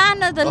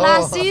Atlanta, the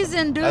last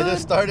season, dude. I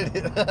just started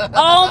it.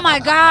 Oh my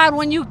god,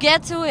 when you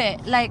get to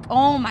it, like,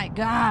 oh my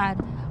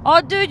god. Oh,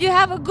 dude, you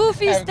have a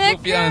Goofy I have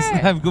sticker. I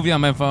have Goofy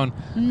on my phone.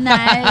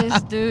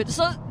 Nice, dude.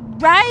 So,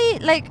 right?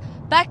 Like,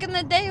 back in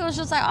the day, it was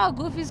just like, oh,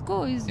 Goofy's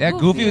cool. He's Yeah,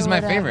 Goofy or was my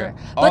whatever. favorite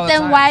all But the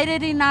then time. why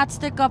did he not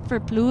stick up for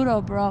Pluto,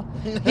 bro?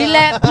 He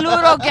let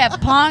Pluto get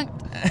punked.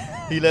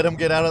 He let him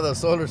get out of the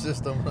solar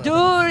system.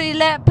 Dude, he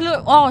let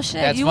Pluto. Oh, shit.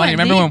 That's you funny. went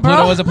Remember when deep, bro.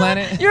 Pluto was a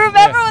planet? You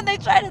remember Yeah. when they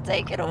tried to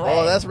take it away?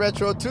 Oh, that's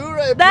retro too,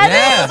 right? That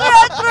Yeah.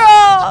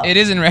 is retro. It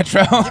is in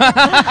retro.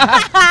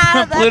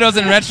 Pluto's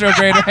in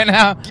retrograde right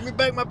now. Give me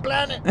back my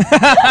planet.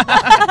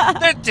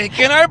 They're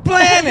taking our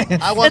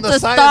planet. I won It's the a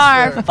science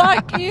star. fair.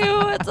 Fuck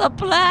you. It's a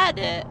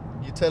planet.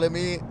 You telling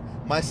me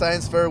my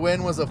science fair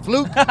win was a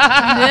fluke?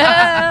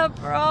 Yeah,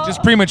 bro.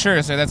 Just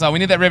premature, sir. That's all. We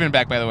need that ribbon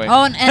back, by the way.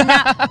 Oh,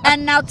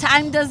 and now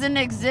time doesn't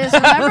exist.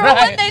 Remember when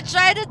Right. they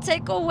tried to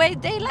take away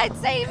daylight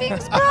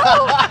savings, bro?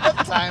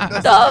 Time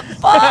doesn't- The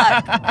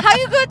fuck? How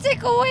you gonna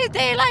take away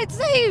daylight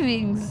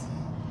savings?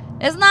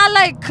 It's not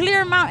like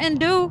clear Mountain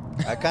Dew.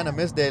 I kind of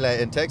miss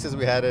daylight. In Texas,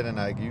 we had it, and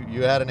like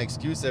you had an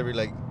excuse every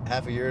like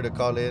half a year to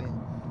call in.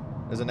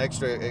 There's an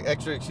extra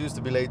excuse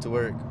to be late to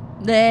work.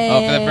 Oh, for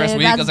the first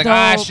week, I was like,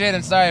 ah, dope. shit.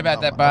 I'm sorry about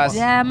that, boss.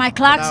 Yeah, my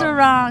clocks Now- are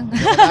wrong.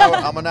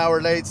 I'm an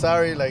hour late.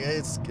 Sorry. Like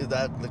it's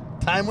that the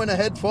time went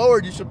ahead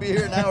forward. You should be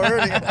here an hour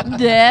early.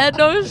 Yeah,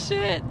 no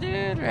shit,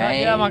 dude, right?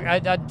 Yeah,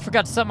 I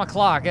forgot to set my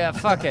clock. Yeah,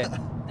 fuck it. Dude.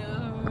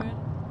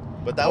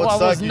 But that Oh, would I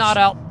suck. was You not sh-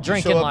 out you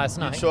drinking show up- last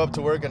you night. show up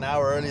to work an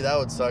hour early. That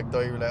would suck, though.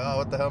 You're like, oh,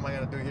 what the hell am I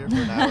gonna do here for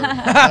an hour?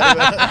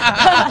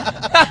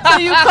 So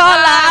you call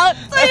out.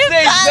 So you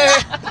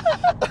Thanks,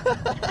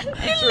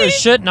 Sure as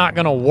shit not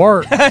gonna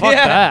work. Fuck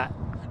Yeah. that.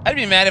 I'd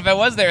be mad if I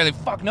was there. Like,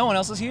 fuck, no one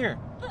else is here.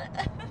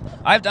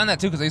 I've done that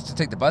too because I used to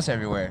take the bus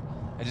everywhere.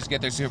 I just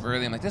get there super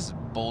early. I'm like, this is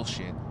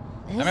bullshit.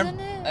 Isn't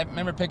it? I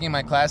remember picking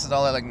my classes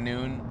all at like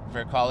noon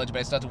for college, but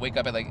I still have to wake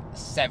up at like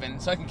 7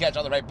 so I can catch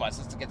all the right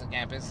buses to get to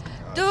campus.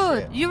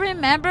 Dude, you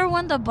remember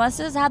when the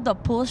buses had the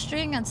pull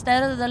string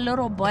instead of the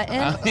little button?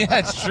 Yeah,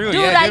 it's true.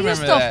 Dude, yeah, I do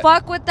used to remember that.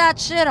 fuck with that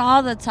shit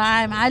all the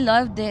time. I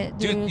loved it,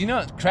 dude. Dude, you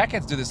know,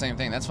 crackheads do the same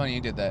thing. That's funny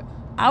you did that.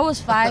 I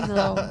was 5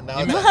 though. Now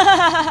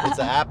it's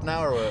an app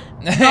now or what?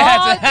 No,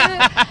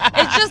 dude.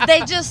 It's just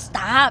they just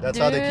stopped, That's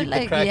dude. how they keep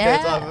like, the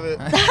crackheads off of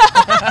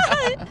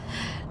it.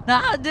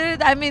 Nah,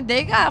 dude. I mean,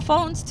 they got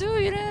phones too.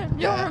 You don't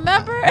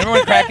remember? Remember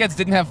when crackheads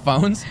didn't have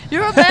phones?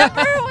 You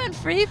remember when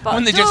free phones?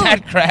 When they just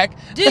had crack?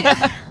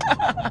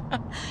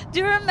 Do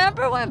you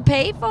remember when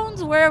pay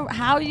phones were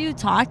how you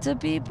talk to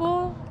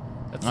people?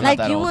 That's not Like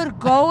that you old. would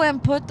go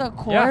and put the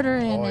quarter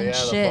in Oh, and yeah, the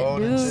shit,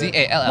 phone and dude.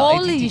 shit. CALLATT.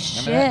 Holy Remember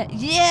shit! that?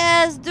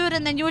 Yes, dude.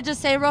 And then you would just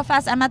say real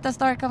fast, "I'm at the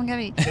store. Come get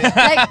me."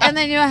 Like, and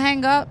then you would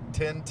hang up.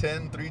 10,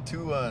 10, 3,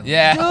 2, 1.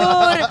 Yeah. Dude,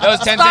 That was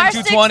 10, star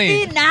 10, 220.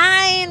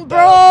 69, No,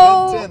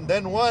 bro. 10, 10,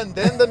 then 1,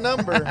 then the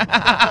number.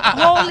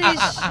 Holy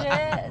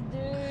shit, dude.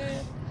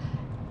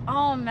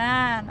 Oh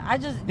man, I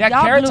just Yeah,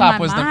 y'all Carrot blew Top my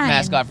was the mind.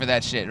 mascot for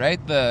that shit, right?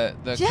 The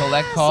Yeah,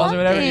 collect calls or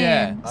whatever.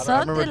 Yeah. something. I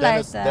Something remember like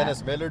Dennis, that.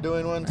 Dennis Miller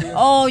doing one too.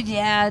 Oh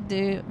yeah,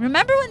 dude.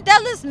 Remember when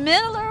Dennis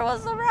Miller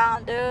was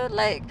around, dude?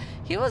 Like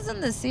he was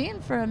in the scene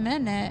for a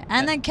minute,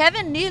 and then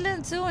Kevin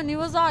Nealon too, when he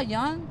was all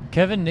young.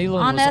 Kevin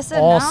Nealon On was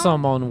SNL?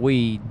 awesome on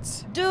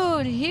Weeds.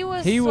 Dude, he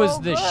was. He so was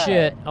the good.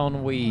 shit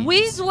on Weeds.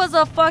 Weeds was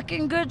a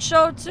fucking good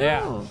show too.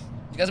 Yeah. You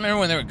guys remember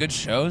when there were good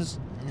shows?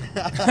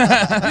 You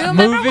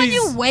remember when Movies,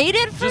 you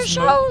waited for Just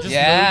shows? just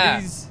Yeah.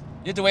 movies.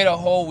 You had to wait a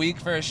whole week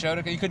for a show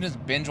you couldn't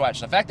just binge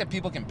watch. The fact that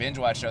people can binge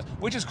watch shows,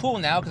 which is cool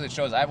now because it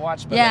shows I've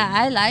watched. But Yeah,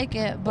 I like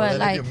it, Well, but then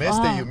like if you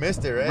missed fuck. it, you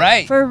missed it, right?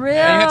 right. For real.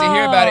 And you have to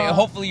hear about it.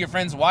 Hopefully your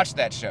friends watch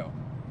that show.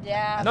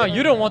 Yeah. No, for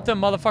you don't real. want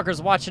them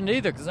motherfuckers watching it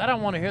either, because I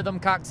don't want to hear them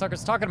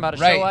cocksuckers talking about a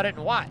Right. show I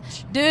didn't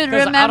watch. Dude,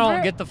 Because remember? I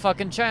don't get the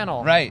fucking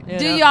channel. Right. you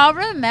Do know? y'all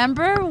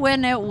remember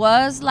when it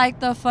was like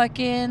the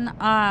fucking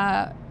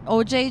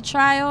OJ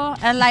trial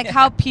and like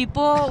how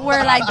people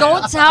were like,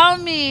 "Don't tell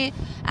me,"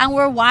 and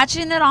we're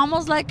watching it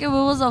almost like it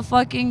was a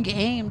fucking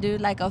game, dude,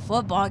 like a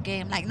football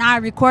game. Like, nah, I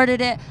recorded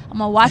it. I'm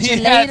gonna watch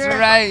it Yeah, later. that's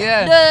right,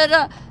 yeah.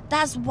 Da-da-da.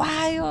 That's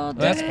wild.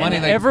 That's dude. funny,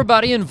 like-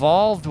 Everybody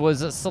involved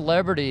was a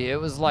celebrity. It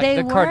was like They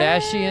the were,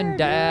 Kardashian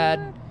dad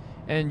dude.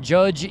 and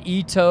Judge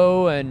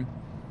Ito and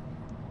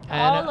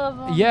All of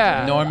them. yeah.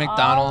 dude, Norm all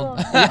Macdonald.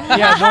 of them.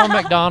 yeah, Norm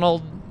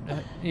Macdonald,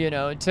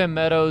 Tim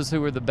Meadows,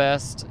 who were the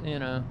best,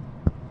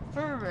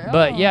 For real.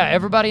 But yeah,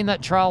 everybody in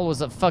that trial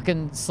was a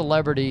fucking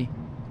celebrity,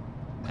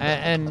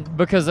 and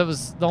because it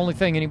was the only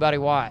thing anybody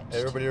watched.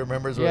 Everybody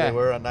remembers where Yeah. they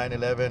were on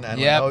 9/11 and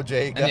Yep. when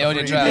OJ And got the OJ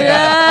free. trial.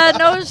 Yeah,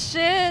 no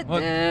shit, Well,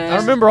 dude. I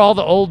remember all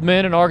the old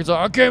men in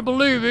Arkansas. I can't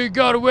believe he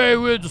got away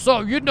with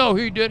something. You know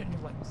he did it. And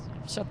you're like,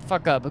 shut the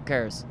fuck up. Who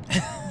cares?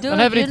 Dude, Don't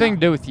have you anything know-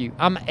 to do with you.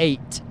 I'm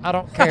 8. I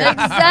don't care.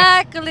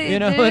 Exactly, You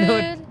know,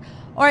 dude.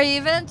 Or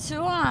even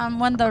too,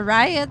 when the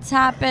riots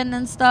happened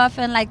and stuff,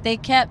 and like they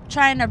kept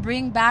trying to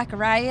bring back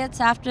riots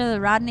after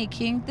the Rodney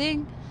King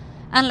thing,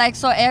 and like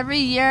so every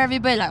year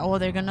everybody like, oh,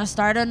 they're gonna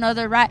start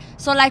another riot.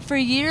 So like for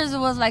years it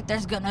was like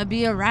there's gonna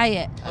be a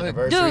riot,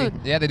 Anniversary. dude.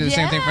 Yeah, they do the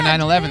same thing for Yeah,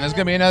 9/11. There's dude.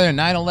 gonna be another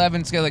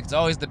 9/11 scale. Like it's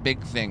always the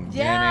big thing. You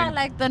know what Yeah, I mean?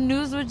 like the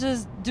news would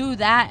just do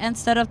that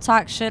instead of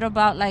talk shit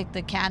about like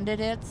the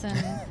candidates and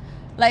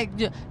like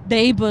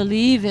they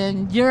believe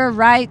in your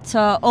right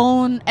to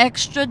own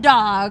extra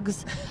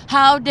dogs.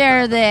 How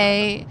dare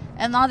they?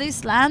 And all these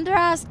slander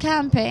ass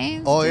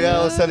campaigns. Oh yeah,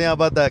 I was dude. telling you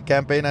about that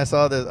campaign I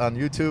saw that on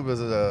YouTube. Was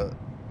the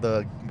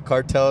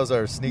cartels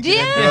are sneaking in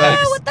Yeah,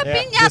 drugs. with the Yeah.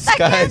 piñata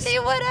candy,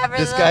 whatever.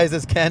 Disguised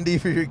as candy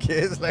for your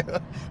kids. Like,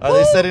 are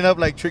they setting up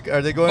like trick?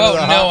 Are they going to Vote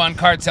the no hot, on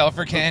cartel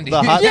for candy.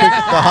 the hot, Yeah.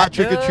 the hot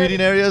trick or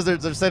treating areas?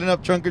 They're setting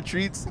up trunk or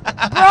treats.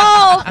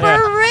 Bro, for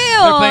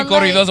real. They're playing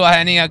like, corridos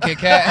Oaxaca Kit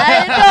Kat.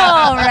 I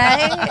know,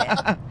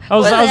 right? I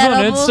was With on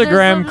edibles or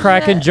Instagram some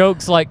cracking shit.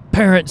 jokes like,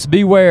 parents,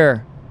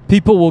 beware.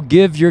 People will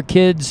give your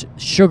kids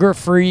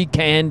sugar-free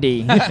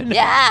candy.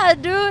 Yeah,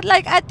 dude.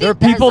 Like I think There are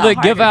people there's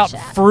that a give harder out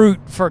chance. fruit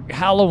for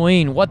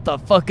Halloween. What the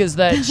fuck is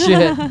that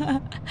shit?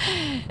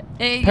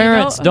 Hey, you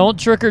Parents, know- don't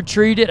trick or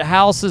treat at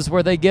houses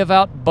where they give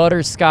out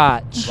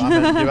butterscotch.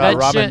 Ramen, give That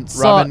out shit ramen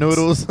sucks.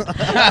 noodles.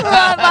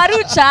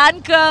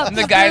 Maruchan cups. And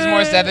the guy's more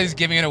dude. sad that he's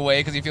giving it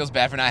away because he feels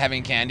bad for not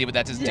having candy, but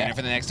that's his dinner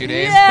for the next 2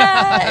 days.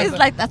 Yeah, he's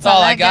like, that's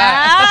all I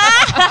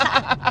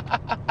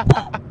got.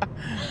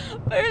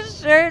 For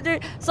sure,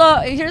 dude. So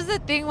here's the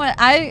thing: when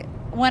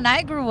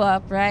I grew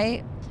up,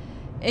 right,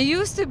 it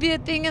used to be a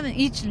thing in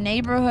each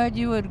neighborhood.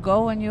 You would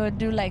go and you would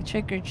do like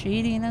trick or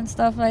treating and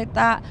stuff like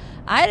that.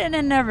 I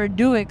didn't never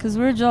do it because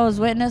we're Jehovah's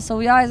Witness, so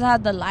we always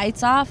had the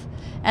lights off,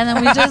 and then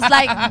we just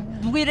like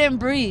we didn't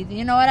breathe.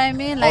 You know what I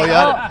mean? Like,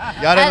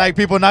 y'all didn't like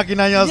people knocking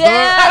on y'all's door?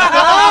 yeah,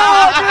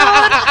 no,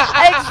 dude.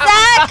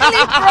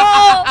 Exactly,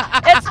 bro.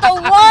 It's the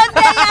one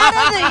day out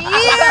of the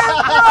year,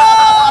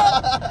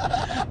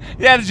 bro.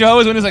 Yeah, the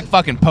Jehovah's Witnesses like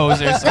fucking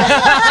posers.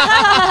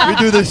 We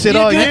do this shit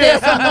all do year.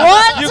 this one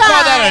You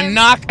call that a a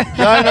knock.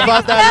 You ain't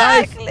about that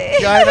life. Exactly.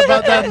 You ain't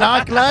about that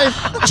knock life.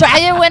 Try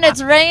it when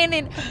it's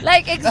raining.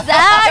 Like,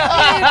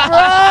 exactly,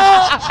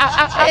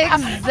 bro.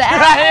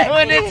 Exactly.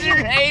 When it's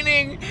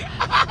raining.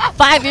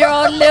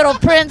 5-year-old little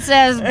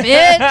princess,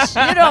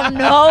 bitch. You don't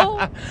know.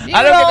 You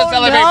I don't get to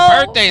celebrate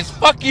know. birthdays.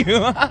 Fuck you.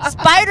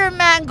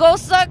 Spider-Man, go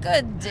suck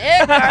a dick,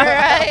 all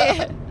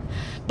right?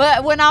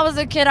 But when I was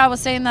a kid, I was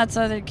saying that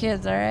to other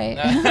kids, all right?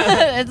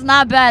 It's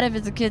not bad if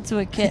it's a kid to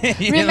a kid.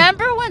 Yeah.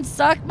 Remember when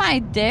Suck My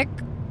Dick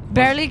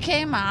barely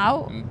came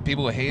out?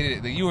 People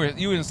hated it. You were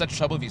in such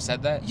trouble if you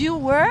said that. You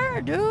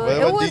were, dude.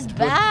 It was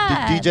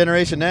bad.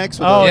 D-Generation X.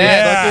 With Oh, the-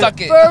 yeah.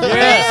 Suck it. For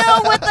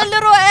real, with the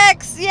little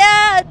X.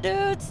 Yeah,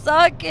 dude,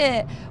 suck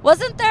it.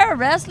 Wasn't there a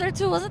wrestler,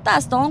 too? Wasn't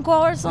that Stone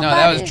Cold or No, something?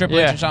 that was Triple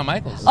H Yeah. and Shawn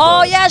Michaels.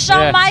 Oh, yeah,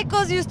 Shawn Yeah.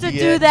 Michaels used to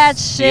do DX. that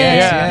shit.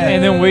 Yeah,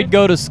 and then dude. we'd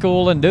go to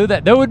school and do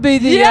that. That would be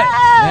the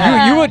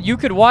Yeah. you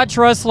could watch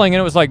wrestling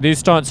and it was like these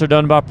stunts are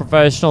done by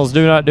professionals.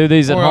 Do not do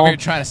these at Or over home. here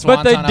trying to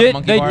But they swanton off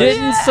monkey they bars.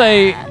 didn't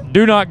say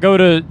do not go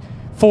to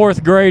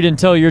 4th grade and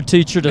tell your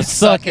teacher to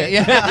suck it.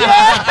 Yeah.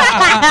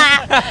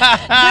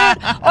 Dude,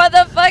 or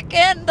the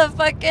fucking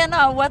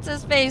what's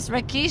his face,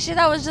 Rikishi,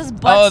 that was just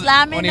butt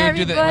slamming when he would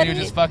everybody. when he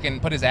would just fucking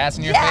put his ass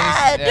in your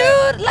yeah, face.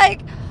 dude,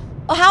 like,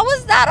 how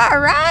was that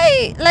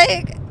alright?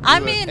 Like, I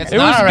mean, It's It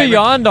not was all right,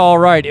 beyond all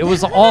right. It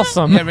was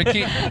awesome. Yeah,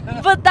 Ricky.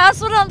 but that's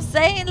what I'm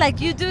saying.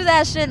 Like, you do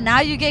that shit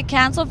now, you get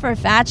canceled for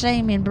fat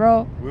shaming,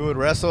 bro. We would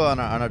wrestle on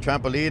our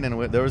trampoline, and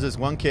there was this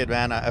one kid,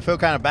 man. I feel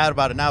kind of bad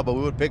about it now, but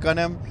we would pick on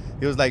him.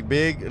 He was like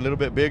big, a little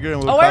bit bigger.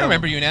 And we would Oh, call I him-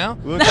 remember you now.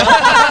 We would, call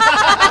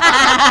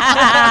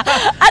I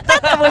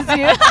thought that was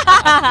you.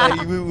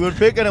 like, we would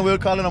pick on him. We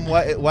would call him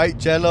white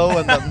Jello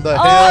and the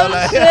Oh, hill.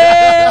 Like,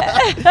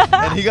 shit.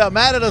 and he got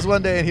mad at us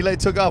one day, and he like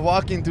took off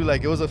walking through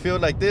like it was a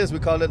field like this. We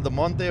called it the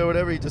Monte or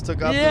whatever. He just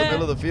took off to the Yeah.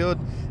 middle of the field,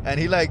 and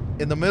he like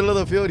in the middle of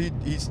the field,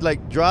 he's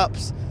like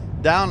drops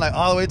down like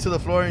all the way to the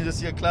floor, and you just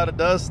see a cloud of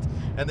dust.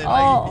 And then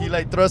like, Oh. he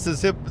like thrusts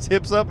his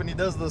hips up, and he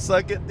does the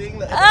suck it thing.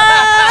 Like,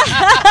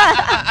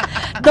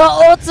 The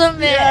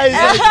ultimate.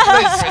 yeah, he's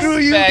like, screw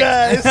you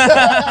guys.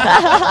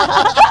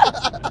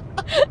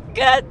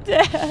 God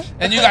damn.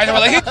 And you guys were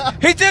like,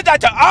 he did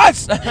that to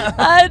us.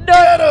 I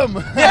know.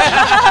 Get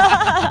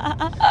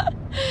him.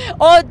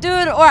 Oh,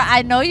 dude, or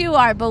I know you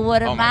are, but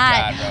what am Oh my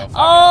I? God, bro. Fuck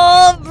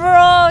Oh,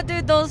 bro,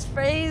 dude, those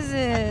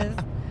phrases.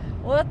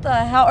 What the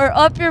hell? Or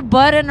up your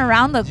butt and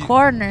around the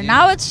corner.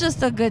 Now it's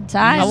just a good I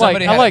time.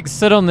 Somebody had- like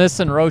sit on this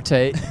and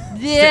rotate.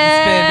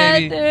 Yeah,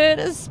 spin,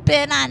 baby. dude,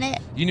 spin on it.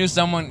 You knew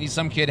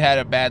some kid had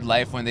a bad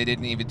life when they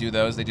didn't even do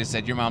those. They just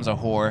said your mom's a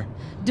whore.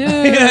 Dude.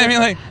 You know what I mean?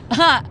 Like,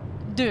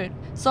 Dude,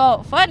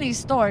 so funny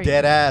story.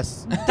 Dead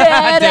ass. Dead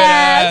Dead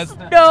ass. ass.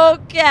 No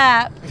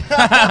cap.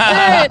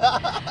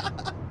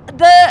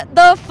 Dude,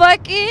 the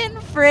fucking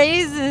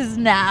phrases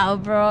now,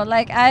 bro.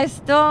 Like, I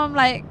still am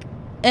like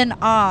in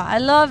awe. I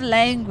love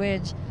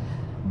language.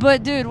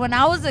 But dude, when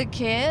I was a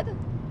kid,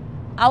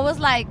 I was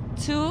like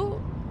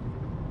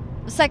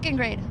 2nd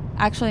grade.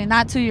 Actually,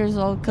 not 2 years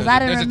old, because I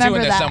didn't There's a 2 remember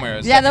in there that. somewhere. It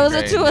was Yeah, there was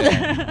second a 2 in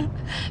grade, there.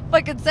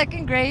 Fucking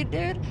 2nd grade,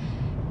 dude.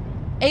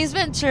 Ace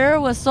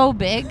Ventura was so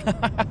big.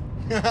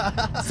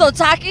 So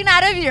talking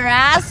out of your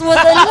ass was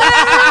a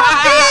literal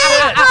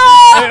thing, bro.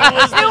 It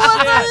was a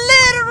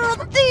literal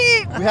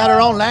thing. We had our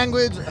own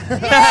language.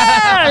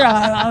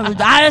 Yeah.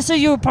 I see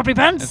you, puppy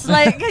pants.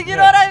 Like, you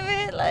know what I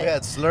mean? We Like,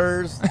 had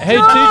slurs. Hey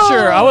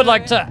teacher, I would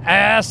like to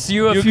ask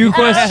you a few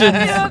questions.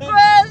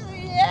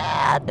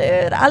 Yeah,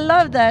 dude. I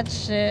love that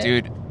shit.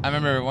 dude, I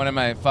remember one of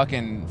my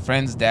fucking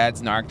friend's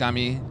dads narked on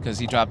me because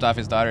he dropped off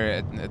his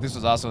daughter. This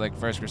was also like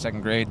 1st or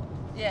 2nd grade.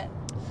 Yeah.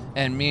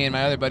 And me and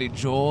my other buddy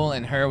Joel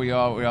and her, we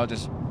all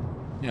just,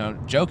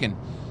 joking.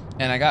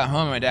 And I got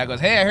home and my dad goes,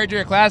 "Hey, I heard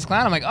you're a class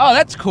clown." I'm like, "Oh,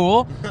 that's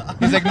cool."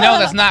 He's like, "No,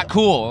 that's not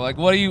cool. Like,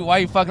 why are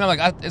you fucking up?"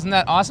 Like, isn't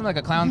that awesome?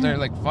 Like, clowns are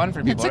like fun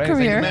for people. It's a right? He's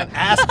career. Like, Man,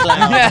 ass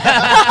clown.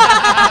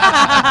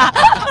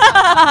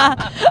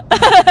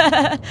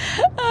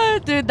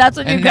 Dude, that's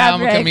when you and now grab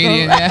I'm your a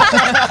comedian. ankle.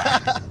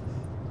 Yeah.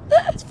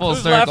 It's full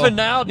Who's circle. laughing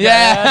now,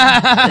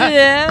 Yeah.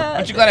 Yeah.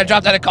 Aren't you glad I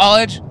dropped out of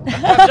college?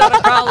 Out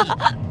of college.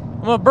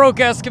 I'm a broke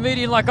ass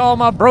comedian like all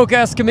my broke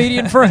ass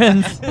comedian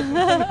friends.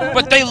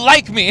 But they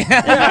like me.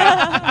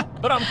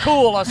 But I'm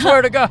cool, I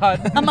swear to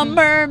God. I'm a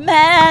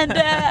merman,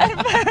 Dad.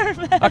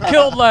 Merman. I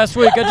killed last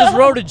week. I just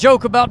wrote a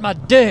joke about my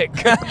dick.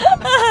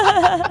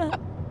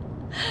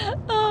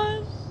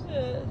 Oh,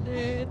 shit,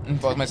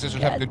 dude. Both my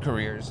sisters have good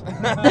careers.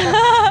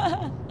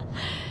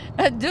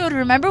 Dude,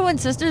 remember when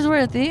sisters were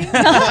a thing?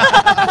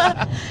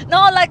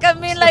 No, like, I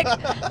mean, like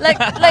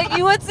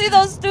you would see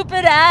those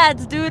stupid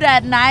ads, dude,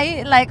 at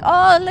night. Like,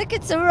 oh, look,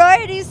 it's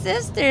sorority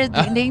sisters.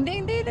 Ding, ding,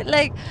 ding, ding.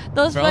 Like,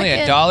 those For only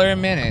fucking... $1 a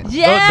minute.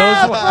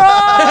 Yeah,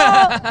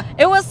 Those- bro.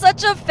 It was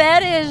such a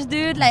fetish,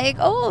 dude. Like,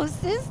 oh,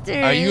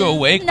 sisters. Are you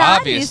awake? Naughty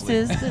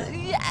Obviously. Sister.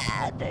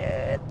 Yeah,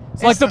 dude.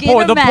 It's like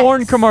the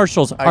porn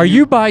commercials. Are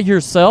you by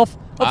yourself?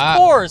 Of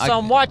course, I-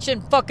 I'm watching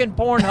fucking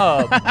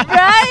Pornhub.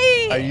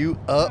 Right. Are you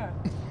up?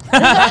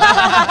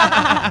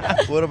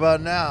 What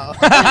about now?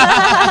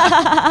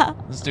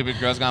 The stupid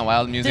Girls Gone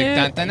Wild music. Dude,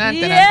 Dun, dun, dun,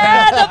 dun,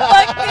 yeah, dun, the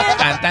fucking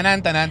dun,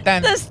 dun, dun, dun,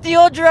 dun. the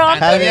steel drum.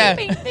 Yeah.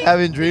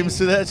 Having dreams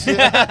to that shit.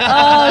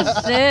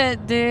 Oh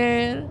shit,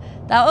 dude.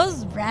 That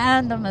was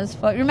random as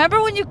fuck.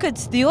 Remember when you could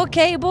steal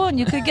cable and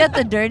you could get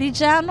the dirty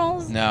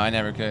channels? No, I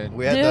never could.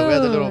 We had the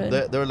little.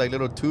 Dude. There were like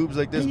little tubes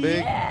like this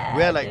big. Yeah,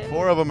 We had like dude.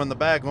 4 of them in the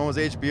back. One was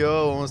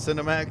HBO, one was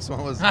Cinemax,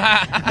 one was.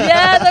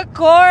 Yeah, the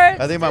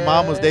courts. I think my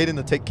mom was dating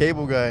the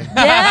cable guy.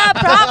 Yeah,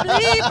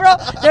 probably, bro.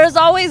 There's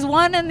always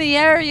one in the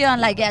area, and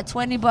like, yeah,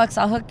 $20,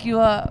 I'll hook you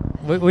up.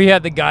 We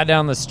had the guy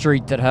down the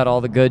street that had all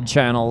the good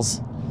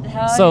channels.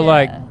 Hell So, yeah.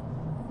 like,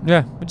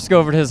 yeah, we just go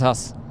over to his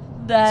house.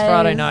 It's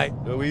Friday night.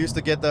 We used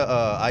to get the.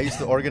 I used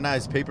to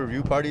organize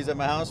pay-per-view parties at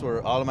my house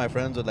where all of my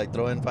friends would like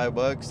throw in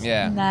 $5.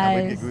 Yeah. And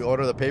Nice. we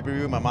order the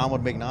pay-per-view. My mom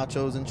would make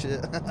nachos and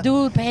shit.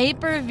 Dude,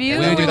 pay-per-view.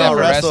 We would do We'd that all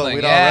for wrestle. wrestling.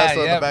 We'd all Yeah,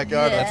 wrestle in yep. the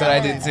backyard. Yeah. That's what I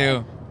did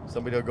too.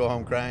 Somebody would go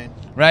home crying.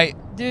 Right?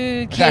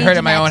 Dude, I heard cage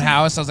at my own matches.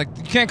 house. I was like,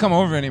 you can't come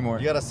over anymore.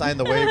 You gotta sign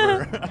the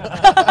waiver.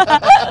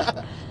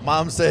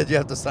 Mom said you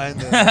have to sign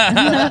this.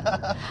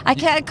 I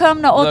can't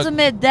come to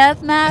Ultimate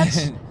Death Match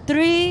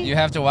 3. You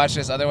have to watch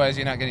this, otherwise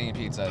you're not getting any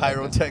pizza.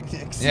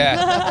 Pyrotechnics.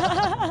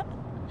 Yeah.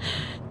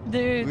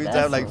 Dude, We used that's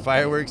to have like so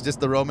fireworks, just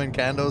the Roman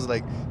candles.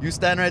 Like you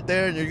stand right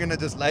there and you're gonna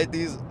just light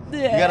these. You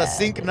Yeah. gotta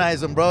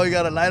synchronize them, bro. You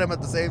gotta light them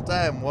at the same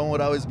time. One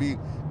would always be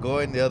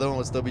going, the other one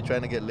would still be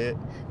trying to get lit.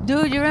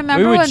 Dude, you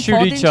remember We would when shoot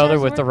folding each other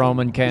chairs with the were-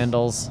 Roman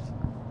candles.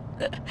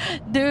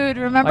 Dude,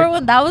 remember Like-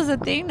 when that was a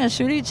thing to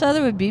shoot each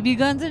other with BB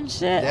guns and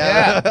shit?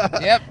 Yeah. Yeah.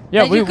 Yep.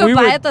 Yeah, That we you could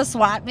buy would at the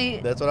SWAT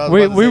meet. That's what I was.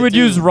 we, about to we say, would too.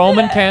 use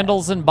Roman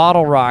candles and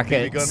bottle BB gun,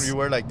 rockets. you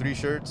wear like 3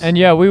 shirts. And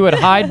yeah, we would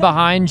hide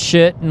behind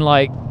shit and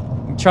like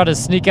try to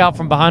sneak out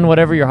from behind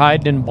whatever you're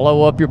hiding and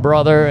blow up your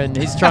brother, and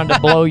he's trying to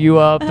blow you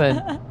up,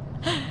 and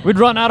we'd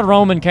run out of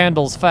Roman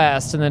candles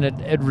fast, and then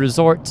it'd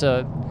resort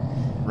to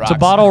Rocks.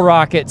 bottle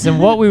rockets. And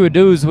what we would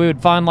do is we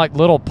would find like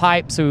little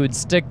pipes we would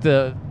stick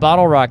the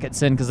bottle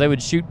rockets in because they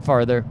would shoot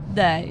farther.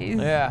 Nice.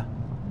 Yeah.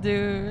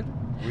 Dude.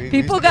 We used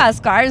People to get- got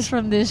scars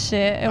from this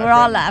shit, and My we're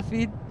all friend-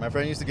 laughing. My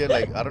friend used to get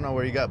like, I don't know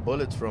where he got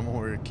bullets from when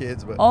we were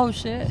kids, but Oh,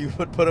 shit. he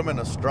would put them in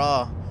a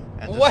straw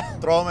and just What?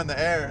 throw them in the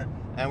air,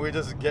 and we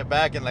just get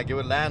back and like it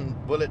would land,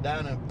 bullet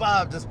down, and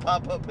Bob just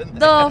pop up in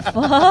there. The fuck,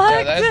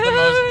 Yeah, that's the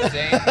most dude?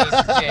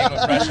 dangerous game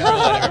of Russian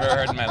roulette I've ever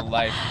heard in my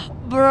life.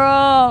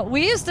 Bro,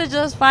 we used to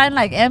just find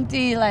like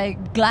empty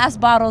like glass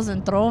bottles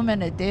and throw them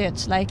in a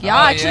ditch. Like, y'all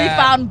Oh, actually yeah.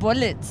 found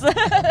bullets.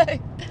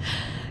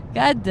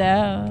 God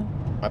damn.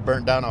 I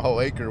burnt down a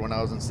whole acre when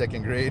I was in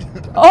 2nd grade.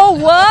 Oh,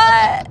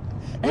 what?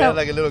 We had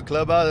like a little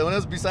clubhouse. When it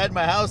was beside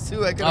my house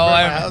too, I could Oh, have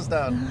I burned my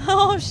remember. house down.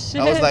 Oh,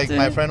 shit. I was like,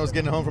 my dude. friend was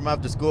getting home from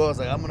after school. I was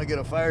like, I'm gonna get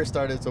a fire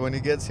started, so when he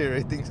gets here,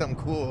 he thinks I'm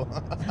cool.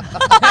 And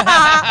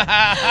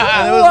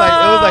it was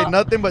like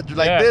nothing but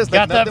like Yeah, this, like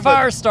got that nothing but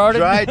fire started.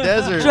 dry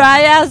desert.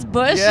 Dry ass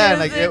bushes. Yeah, and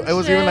like it and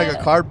was even like a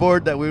shit.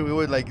 cardboard that we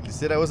would like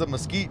sit. It was a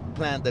mesquite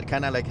plant that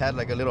kind of like had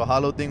like a little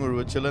hollow thing where we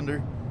would chill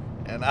under.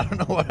 And I don't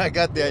know where I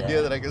got the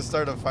idea that I could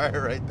start a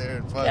fire right there.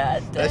 And fuck,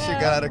 God that shit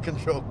damn. got out of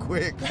control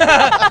quick.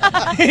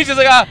 He's just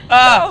like,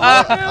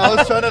 I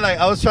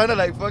was trying to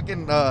like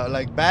fucking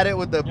like bat it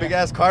with the big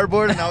ass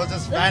cardboard, and I was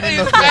just fanning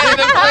the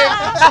flame.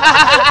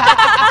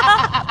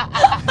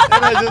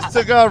 And I just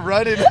took off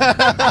running.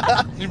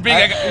 You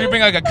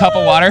bring like a cup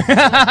of water.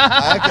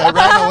 I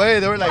ran away.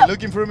 They were like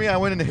looking for me. I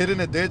went and hid in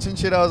a ditch and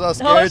shit. I was all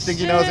scared,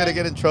 thinking I was shit. gonna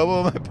get in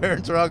trouble. My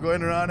parents were all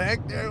going around,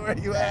 Hector, where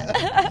you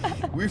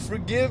at? We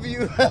forgive you.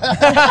 We're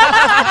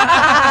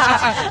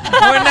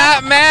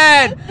not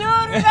mad.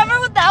 Dude, remember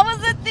when that was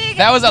a thing?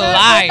 That was a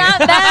lie. We're not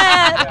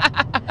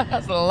mad.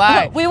 That's a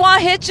lie. We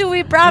won't hit you,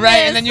 we promise.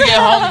 Right, and then you get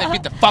home and they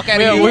beat the fuck out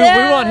Yeah, of we, you.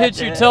 Yeah, won't hit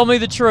you. dude. Tell me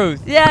the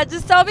truth. Yeah,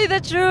 just tell me the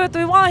truth.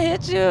 We won't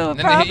hit you, And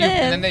then, promise.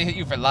 they hit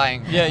you for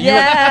lying. Yeah,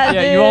 Yeah,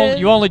 you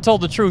dude. only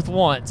told the truth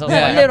once. I was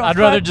Yeah. like, Little I'd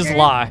rather just fucker.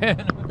 lie.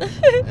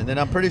 And then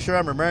I'm pretty sure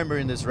I'm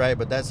remembering this right,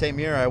 but that same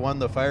year I won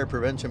the fire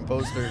prevention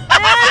poster.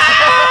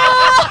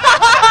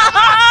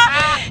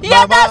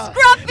 Yeah, Mama. that's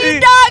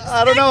Scruffy Dog.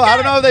 I don't know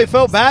if they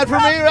felt bad for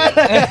me, right?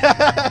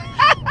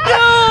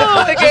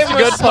 They gave him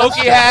a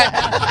smoky hat.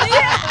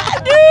 Yeah,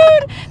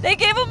 dude. They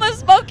gave him a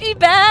smoky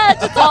badge.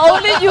 It's the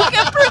only you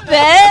can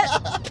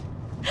prevent.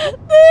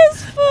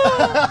 This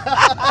fool.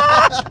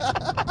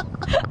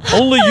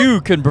 Only you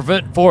can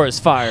prevent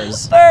forest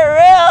fires. For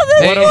real.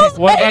 This Hey, fool's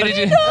What Hey, about, making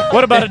did it you- up.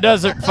 what about a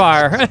desert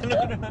fire?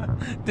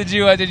 Did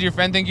your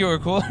friend think you were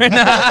cool or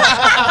not?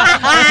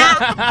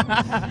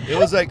 It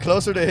was like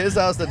closer to his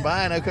house than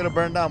mine. I could have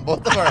burned down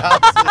both of our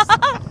houses.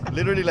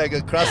 Literally like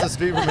across the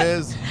street from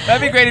his.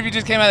 That'd be great if you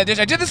just came out of the ditch.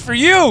 I did this for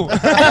you.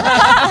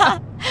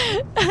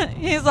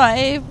 He's like,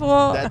 hey,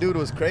 fool. That dude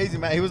was crazy,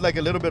 man. He was like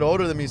a little bit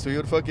older than me, so he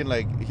would fucking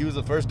like, he was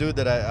the first dude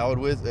that I would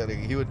with. Like,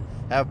 he would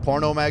have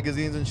porno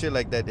magazines and shit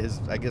like that his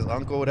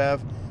uncle would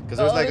have. Because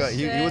there was Oh, like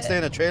he would shit. stay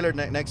in a trailer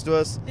next to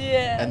us.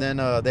 Yeah. And then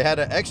they had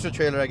an extra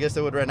trailer, I guess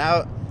they would rent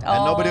out.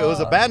 And nobody, it was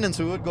Oh. abandoned,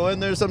 so we would go in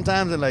there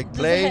sometimes and like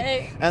play.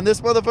 Hey. And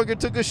this motherfucker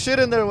took a shit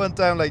in there one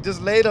time, like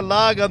just laid a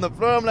log on the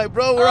floor. I'm like,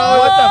 bro, we're Oh.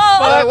 always, What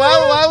the like,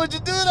 fuck? why would you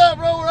do that,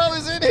 bro? We're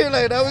always in here.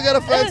 Like, now we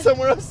gotta find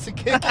somewhere else to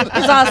kick it.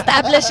 He's all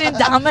establishing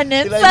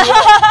dominance. Like,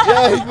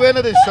 yeah, he went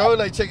to the show,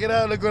 like, check it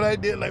out, look what I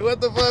did. Like, what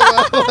the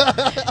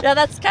fuck? Yeah,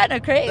 that's kind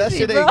of crazy, That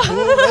shit bro. ain't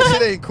cool. That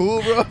shit ain't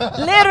cool, bro.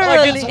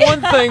 Literally. Like, it's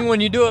one thing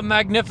when you do a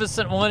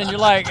magnificent one and you're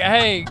like,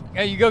 hey,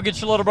 you go get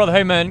your little brother.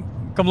 Hey, man,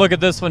 come look at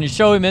this one. You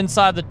show him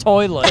inside the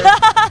toilet.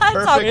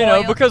 It's all You know,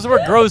 oil. because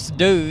we're gross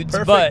dudes.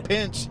 Perfect but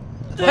pinch.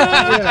 Dude,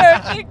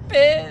 perfect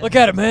pitch. look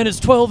at it, man. It's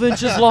 12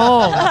 inches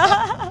long.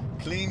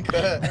 Clean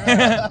cut.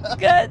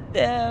 God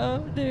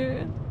damn,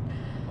 dude.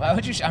 Why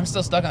would you? I'm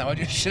still stuck on that. Why would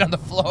you shit on the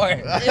floor?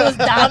 It was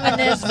dominance.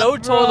 There's no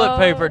toilet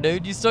paper,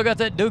 dude. You still got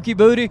that dookie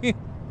booty?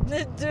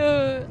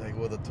 Dude. Like,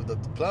 well, the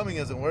plumbing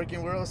isn't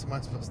working. Where else am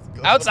I supposed to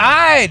go?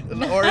 Outside.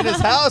 Or in his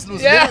house. It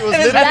was Yeah, literally,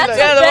 in his like, house. That's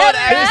Yeah, a the one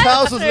better his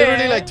house was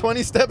literally answer. like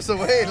 20 steps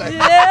away. Like,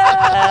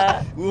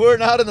 Yeah. we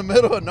weren't out in the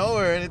middle of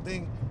nowhere or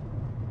anything.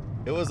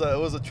 It was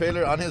a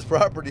trailer on his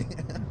property.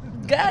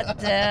 God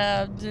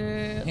damn,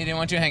 dude. He didn't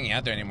want you hanging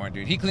out there anymore,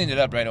 dude. He cleaned it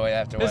up right away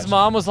after. His watching.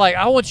 mom was like,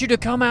 I want you to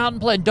come out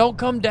and play. Don't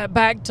come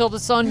back till the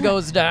sun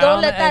goes down.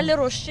 Don't let that And-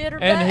 little shitter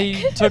back. And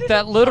he took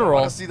that I literal.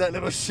 want to see that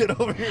little shit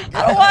over here.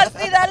 I don't want to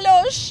see that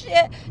little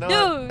shit. No,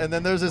 Dude. and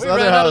then there's this We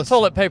other ran out of house.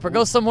 toilet paper.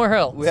 Go somewhere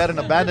else. We had an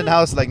abandoned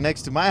house like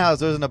next to my house.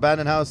 There was an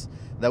abandoned house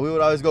that we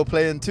would always go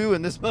play in too,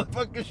 and this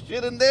motherfucker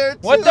shit in there too.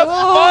 What the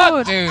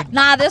fuck, dude?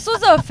 Nah, this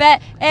was a Hey,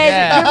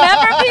 Yeah.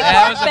 remember before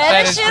That was a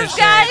fetish fetishes, for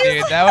guys? sure,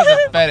 dude. That was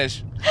a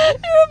fetish. You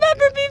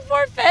remember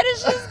before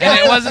fetishes, guys? And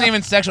it wasn't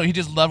even sexual. He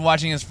just loved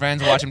watching his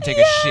friends watch him take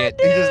a shit.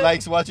 He just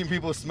likes watching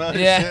people smell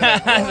his Yeah. shit.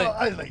 Like, oh,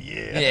 I was like,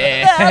 yeah. The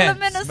Yeah.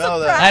 element of Smell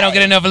that. surprise. I don't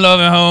get enough love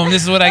at home.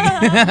 This is what I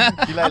get.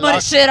 He like I'm gonna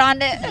locks, shit on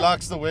he it.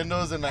 locks the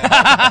windows and like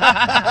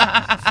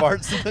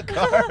farts in the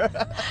car.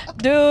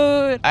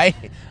 Dude.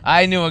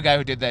 I knew a guy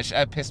who did that.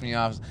 That pissed me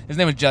off. His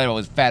name was Jelly Roll.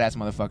 His fat ass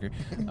motherfucker.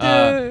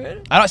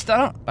 Dude. I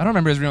don't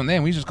remember his real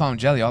name. We just call him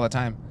Jelly all the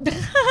time.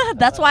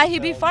 That's why he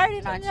be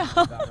farting on you.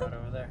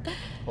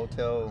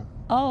 Hotel.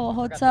 Oh,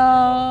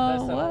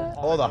 hotel. What?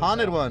 Oh, the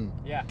haunted one.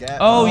 Yeah.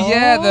 Oh,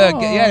 yeah,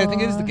 I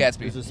think it is the There's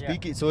Gatsby. a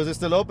speakeasy. So is it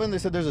still open? They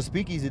said there's a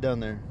speakeasy down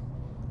there.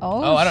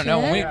 Oh, I don't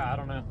know. shit. I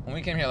don't know. When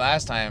we came here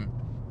last time,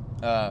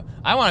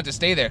 I wanted to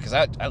stay there because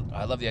I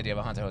love the idea of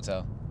a haunted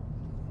hotel.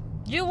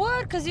 You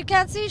would, because you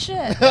can't see shit.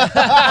 Everybody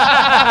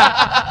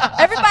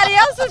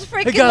else is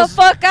freaking the goes-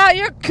 fuck out.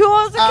 You're cool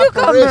as a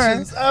cucumber.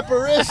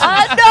 Apparitions.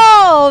 I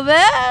know,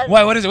 man.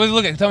 Why? What is it?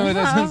 Look at. Tell me what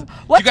this is.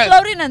 What's You got-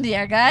 floating in the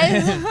air,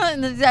 guys?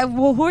 And it's like,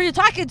 well, who are you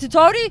talking to,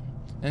 Tony?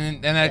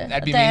 And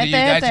I'd be mean to you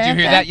guys. Did you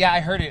hear that? Yeah,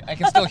 I heard it. I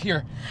can still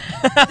hear.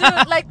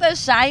 Dude, like The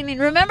Shining.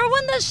 Remember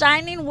when The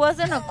Shining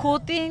wasn't a cool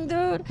thing,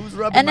 dude? Who's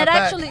rubbing And my it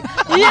back? actually,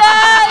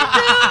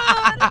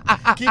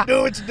 yeah, dude. Keep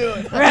doing what you're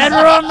doing. Red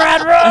room,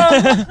 red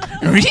room.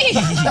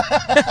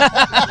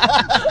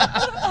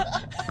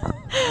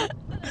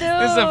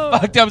 This is a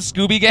fucked up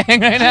Scooby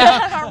gang right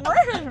now.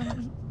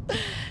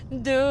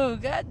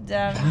 Dude,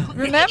 goddamn.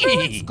 Remember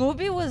when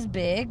Scooby was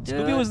big, dude?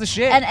 Scooby was the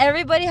shit. And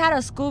everybody had a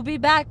Scooby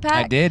backpack.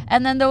 I did.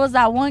 And then there was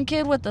that one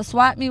kid with the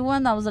Swat Me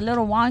one that was a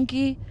little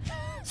wonky.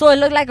 So it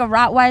looked like a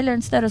Rottweiler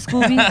instead of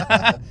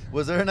Scooby.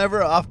 Was there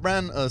never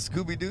off-brand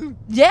Scooby-Doo?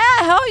 Yeah,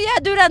 hell yeah,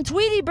 dude. And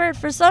Tweety Bird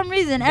for some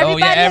reason.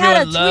 Everybody had a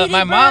everyone loves. Tweety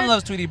My Bird mom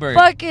loves Tweety Bird.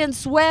 fucking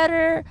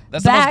sweater.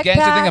 That's the most backpack.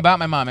 gangster thing about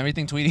my mom.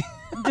 Everything Tweety.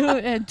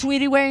 Dude, and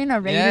Tweety wearing a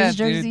Raiders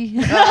dude. jersey.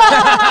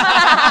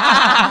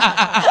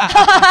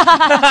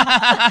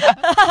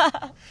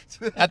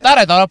 I thought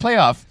a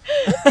playoff.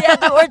 Yeah,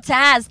 dude, or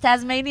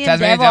Tasmanian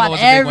Tasmanian Devil on was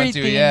a big one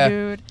everything, too. Yeah,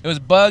 dude. it was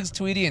Bugs,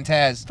 Tweety, and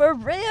Taz. For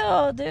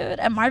real, dude.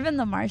 And Marvin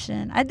the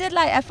Martian. I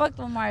fucked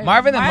with Marvin.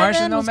 Marvin the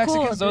Martian, though, was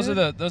Mexicans. cool, those dude.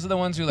 are the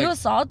ones who He like. was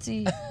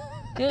salty.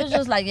 He was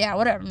just like, yeah,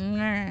 whatever.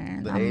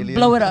 alien?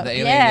 Blow it up. The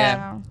alien,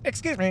 yeah.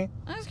 Excuse me.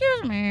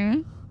 Excuse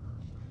me.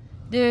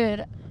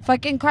 Dude,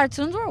 fucking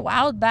cartoons were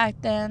wild back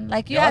then.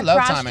 Like, you Yo, I had love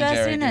Tom and Jerry,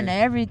 cross-dressing and dude.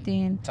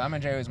 everything. Tom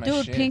and Jerry was my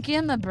Dude, shit. Pinky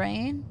and the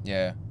Brain.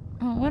 Yeah.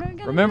 Oh, what are we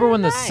gonna Remember do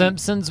when The tonight?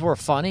 Simpsons were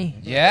funny?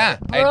 Yeah,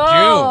 Bro,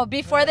 I do.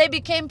 before they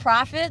became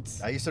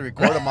prophets. I used to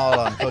record them all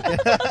on fucking.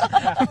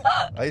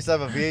 I used to have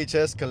a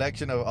VHS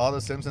collection of all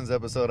the Simpsons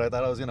episodes. I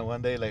thought I was gonna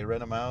one day like rent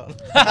them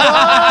out.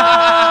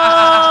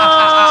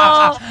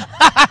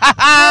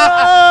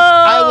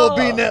 I will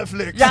be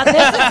Netflix. Yeah,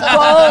 this is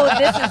gold.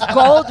 This is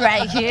gold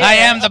right here. I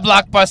am the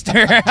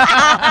blockbuster.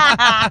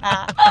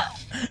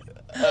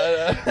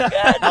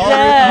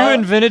 Yeah. You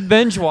invented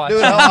binge watching.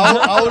 Dude,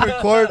 I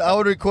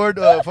would record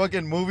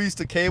fucking movies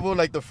to cable,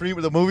 like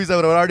the movies that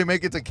would already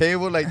make it to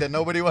cable, like that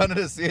nobody wanted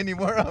to see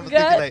anymore. I was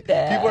thinking like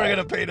Goddamn. people are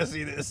gonna pay to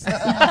see this.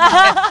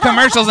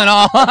 Commercials and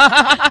all.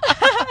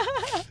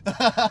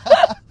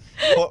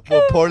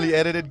 Poorly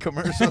edited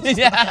commercials.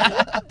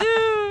 Yeah.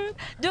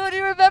 Dude,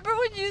 you remember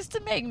when you used to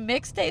make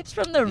mixtapes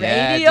from the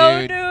Yeah,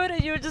 radio, dude.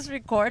 And you would just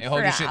record You for hold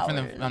your hours. shit from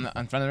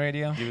in front of the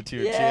radio. Give it to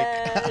your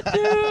Yeah, chick.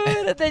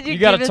 dude. And then You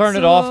got to give turn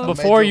it to off him.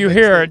 before you Major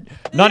hear it.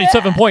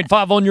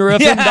 97.5 on your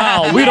FM Yeah.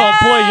 dial. We don't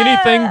play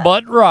anything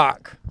but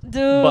rock.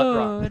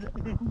 Dude.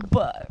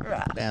 Butt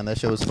rock. Damn, that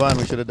shit was fun.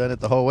 We should have done it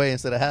the whole way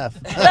instead of half.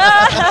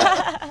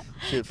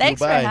 Shit flew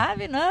Thanks for by.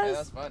 having Yeah, us.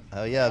 that's fun.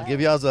 Oh yeah, I'll give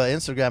y'all's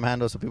Instagram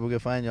handle so people can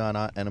find you on,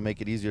 and it'll make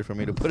it easier for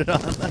me to put it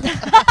on.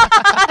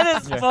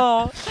 That is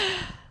full.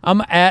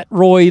 I'm at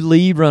Roy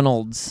Lee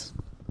Reynolds.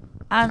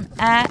 I'm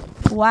at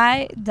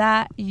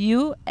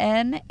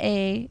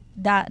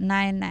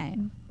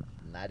y.una.99.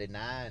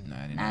 99.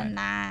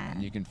 99.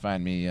 And you can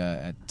find me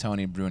at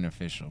Tony Bruhn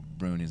Official.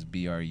 Bruhn is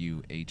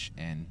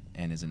BRUHN.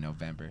 N is in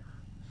November.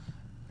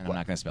 And I'm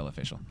not going to spell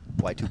official.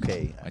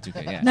 Y2K.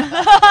 Y2K, yeah.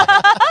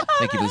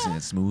 Thank you for listening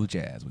to Smooth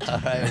Jazz. All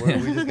right,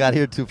 we just got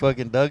here to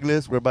fucking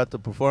Douglas. We're about to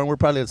perform. We're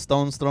probably a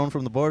stone's thrown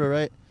from the border,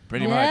 right?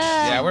 Pretty much.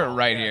 Yeah, we're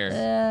right here.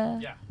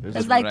 Yeah. There's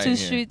It's a- like right 2 here.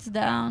 streets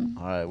down.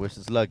 All right, wish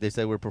us luck. They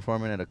said we're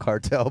performing at a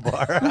cartel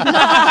bar.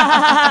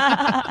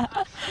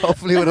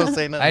 Hopefully we don't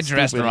say nothing I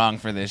dressed stupid. wrong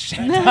for this shit.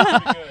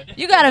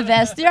 You got a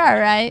vest. You're all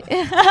right.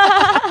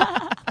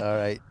 All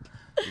right,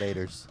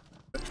 laters.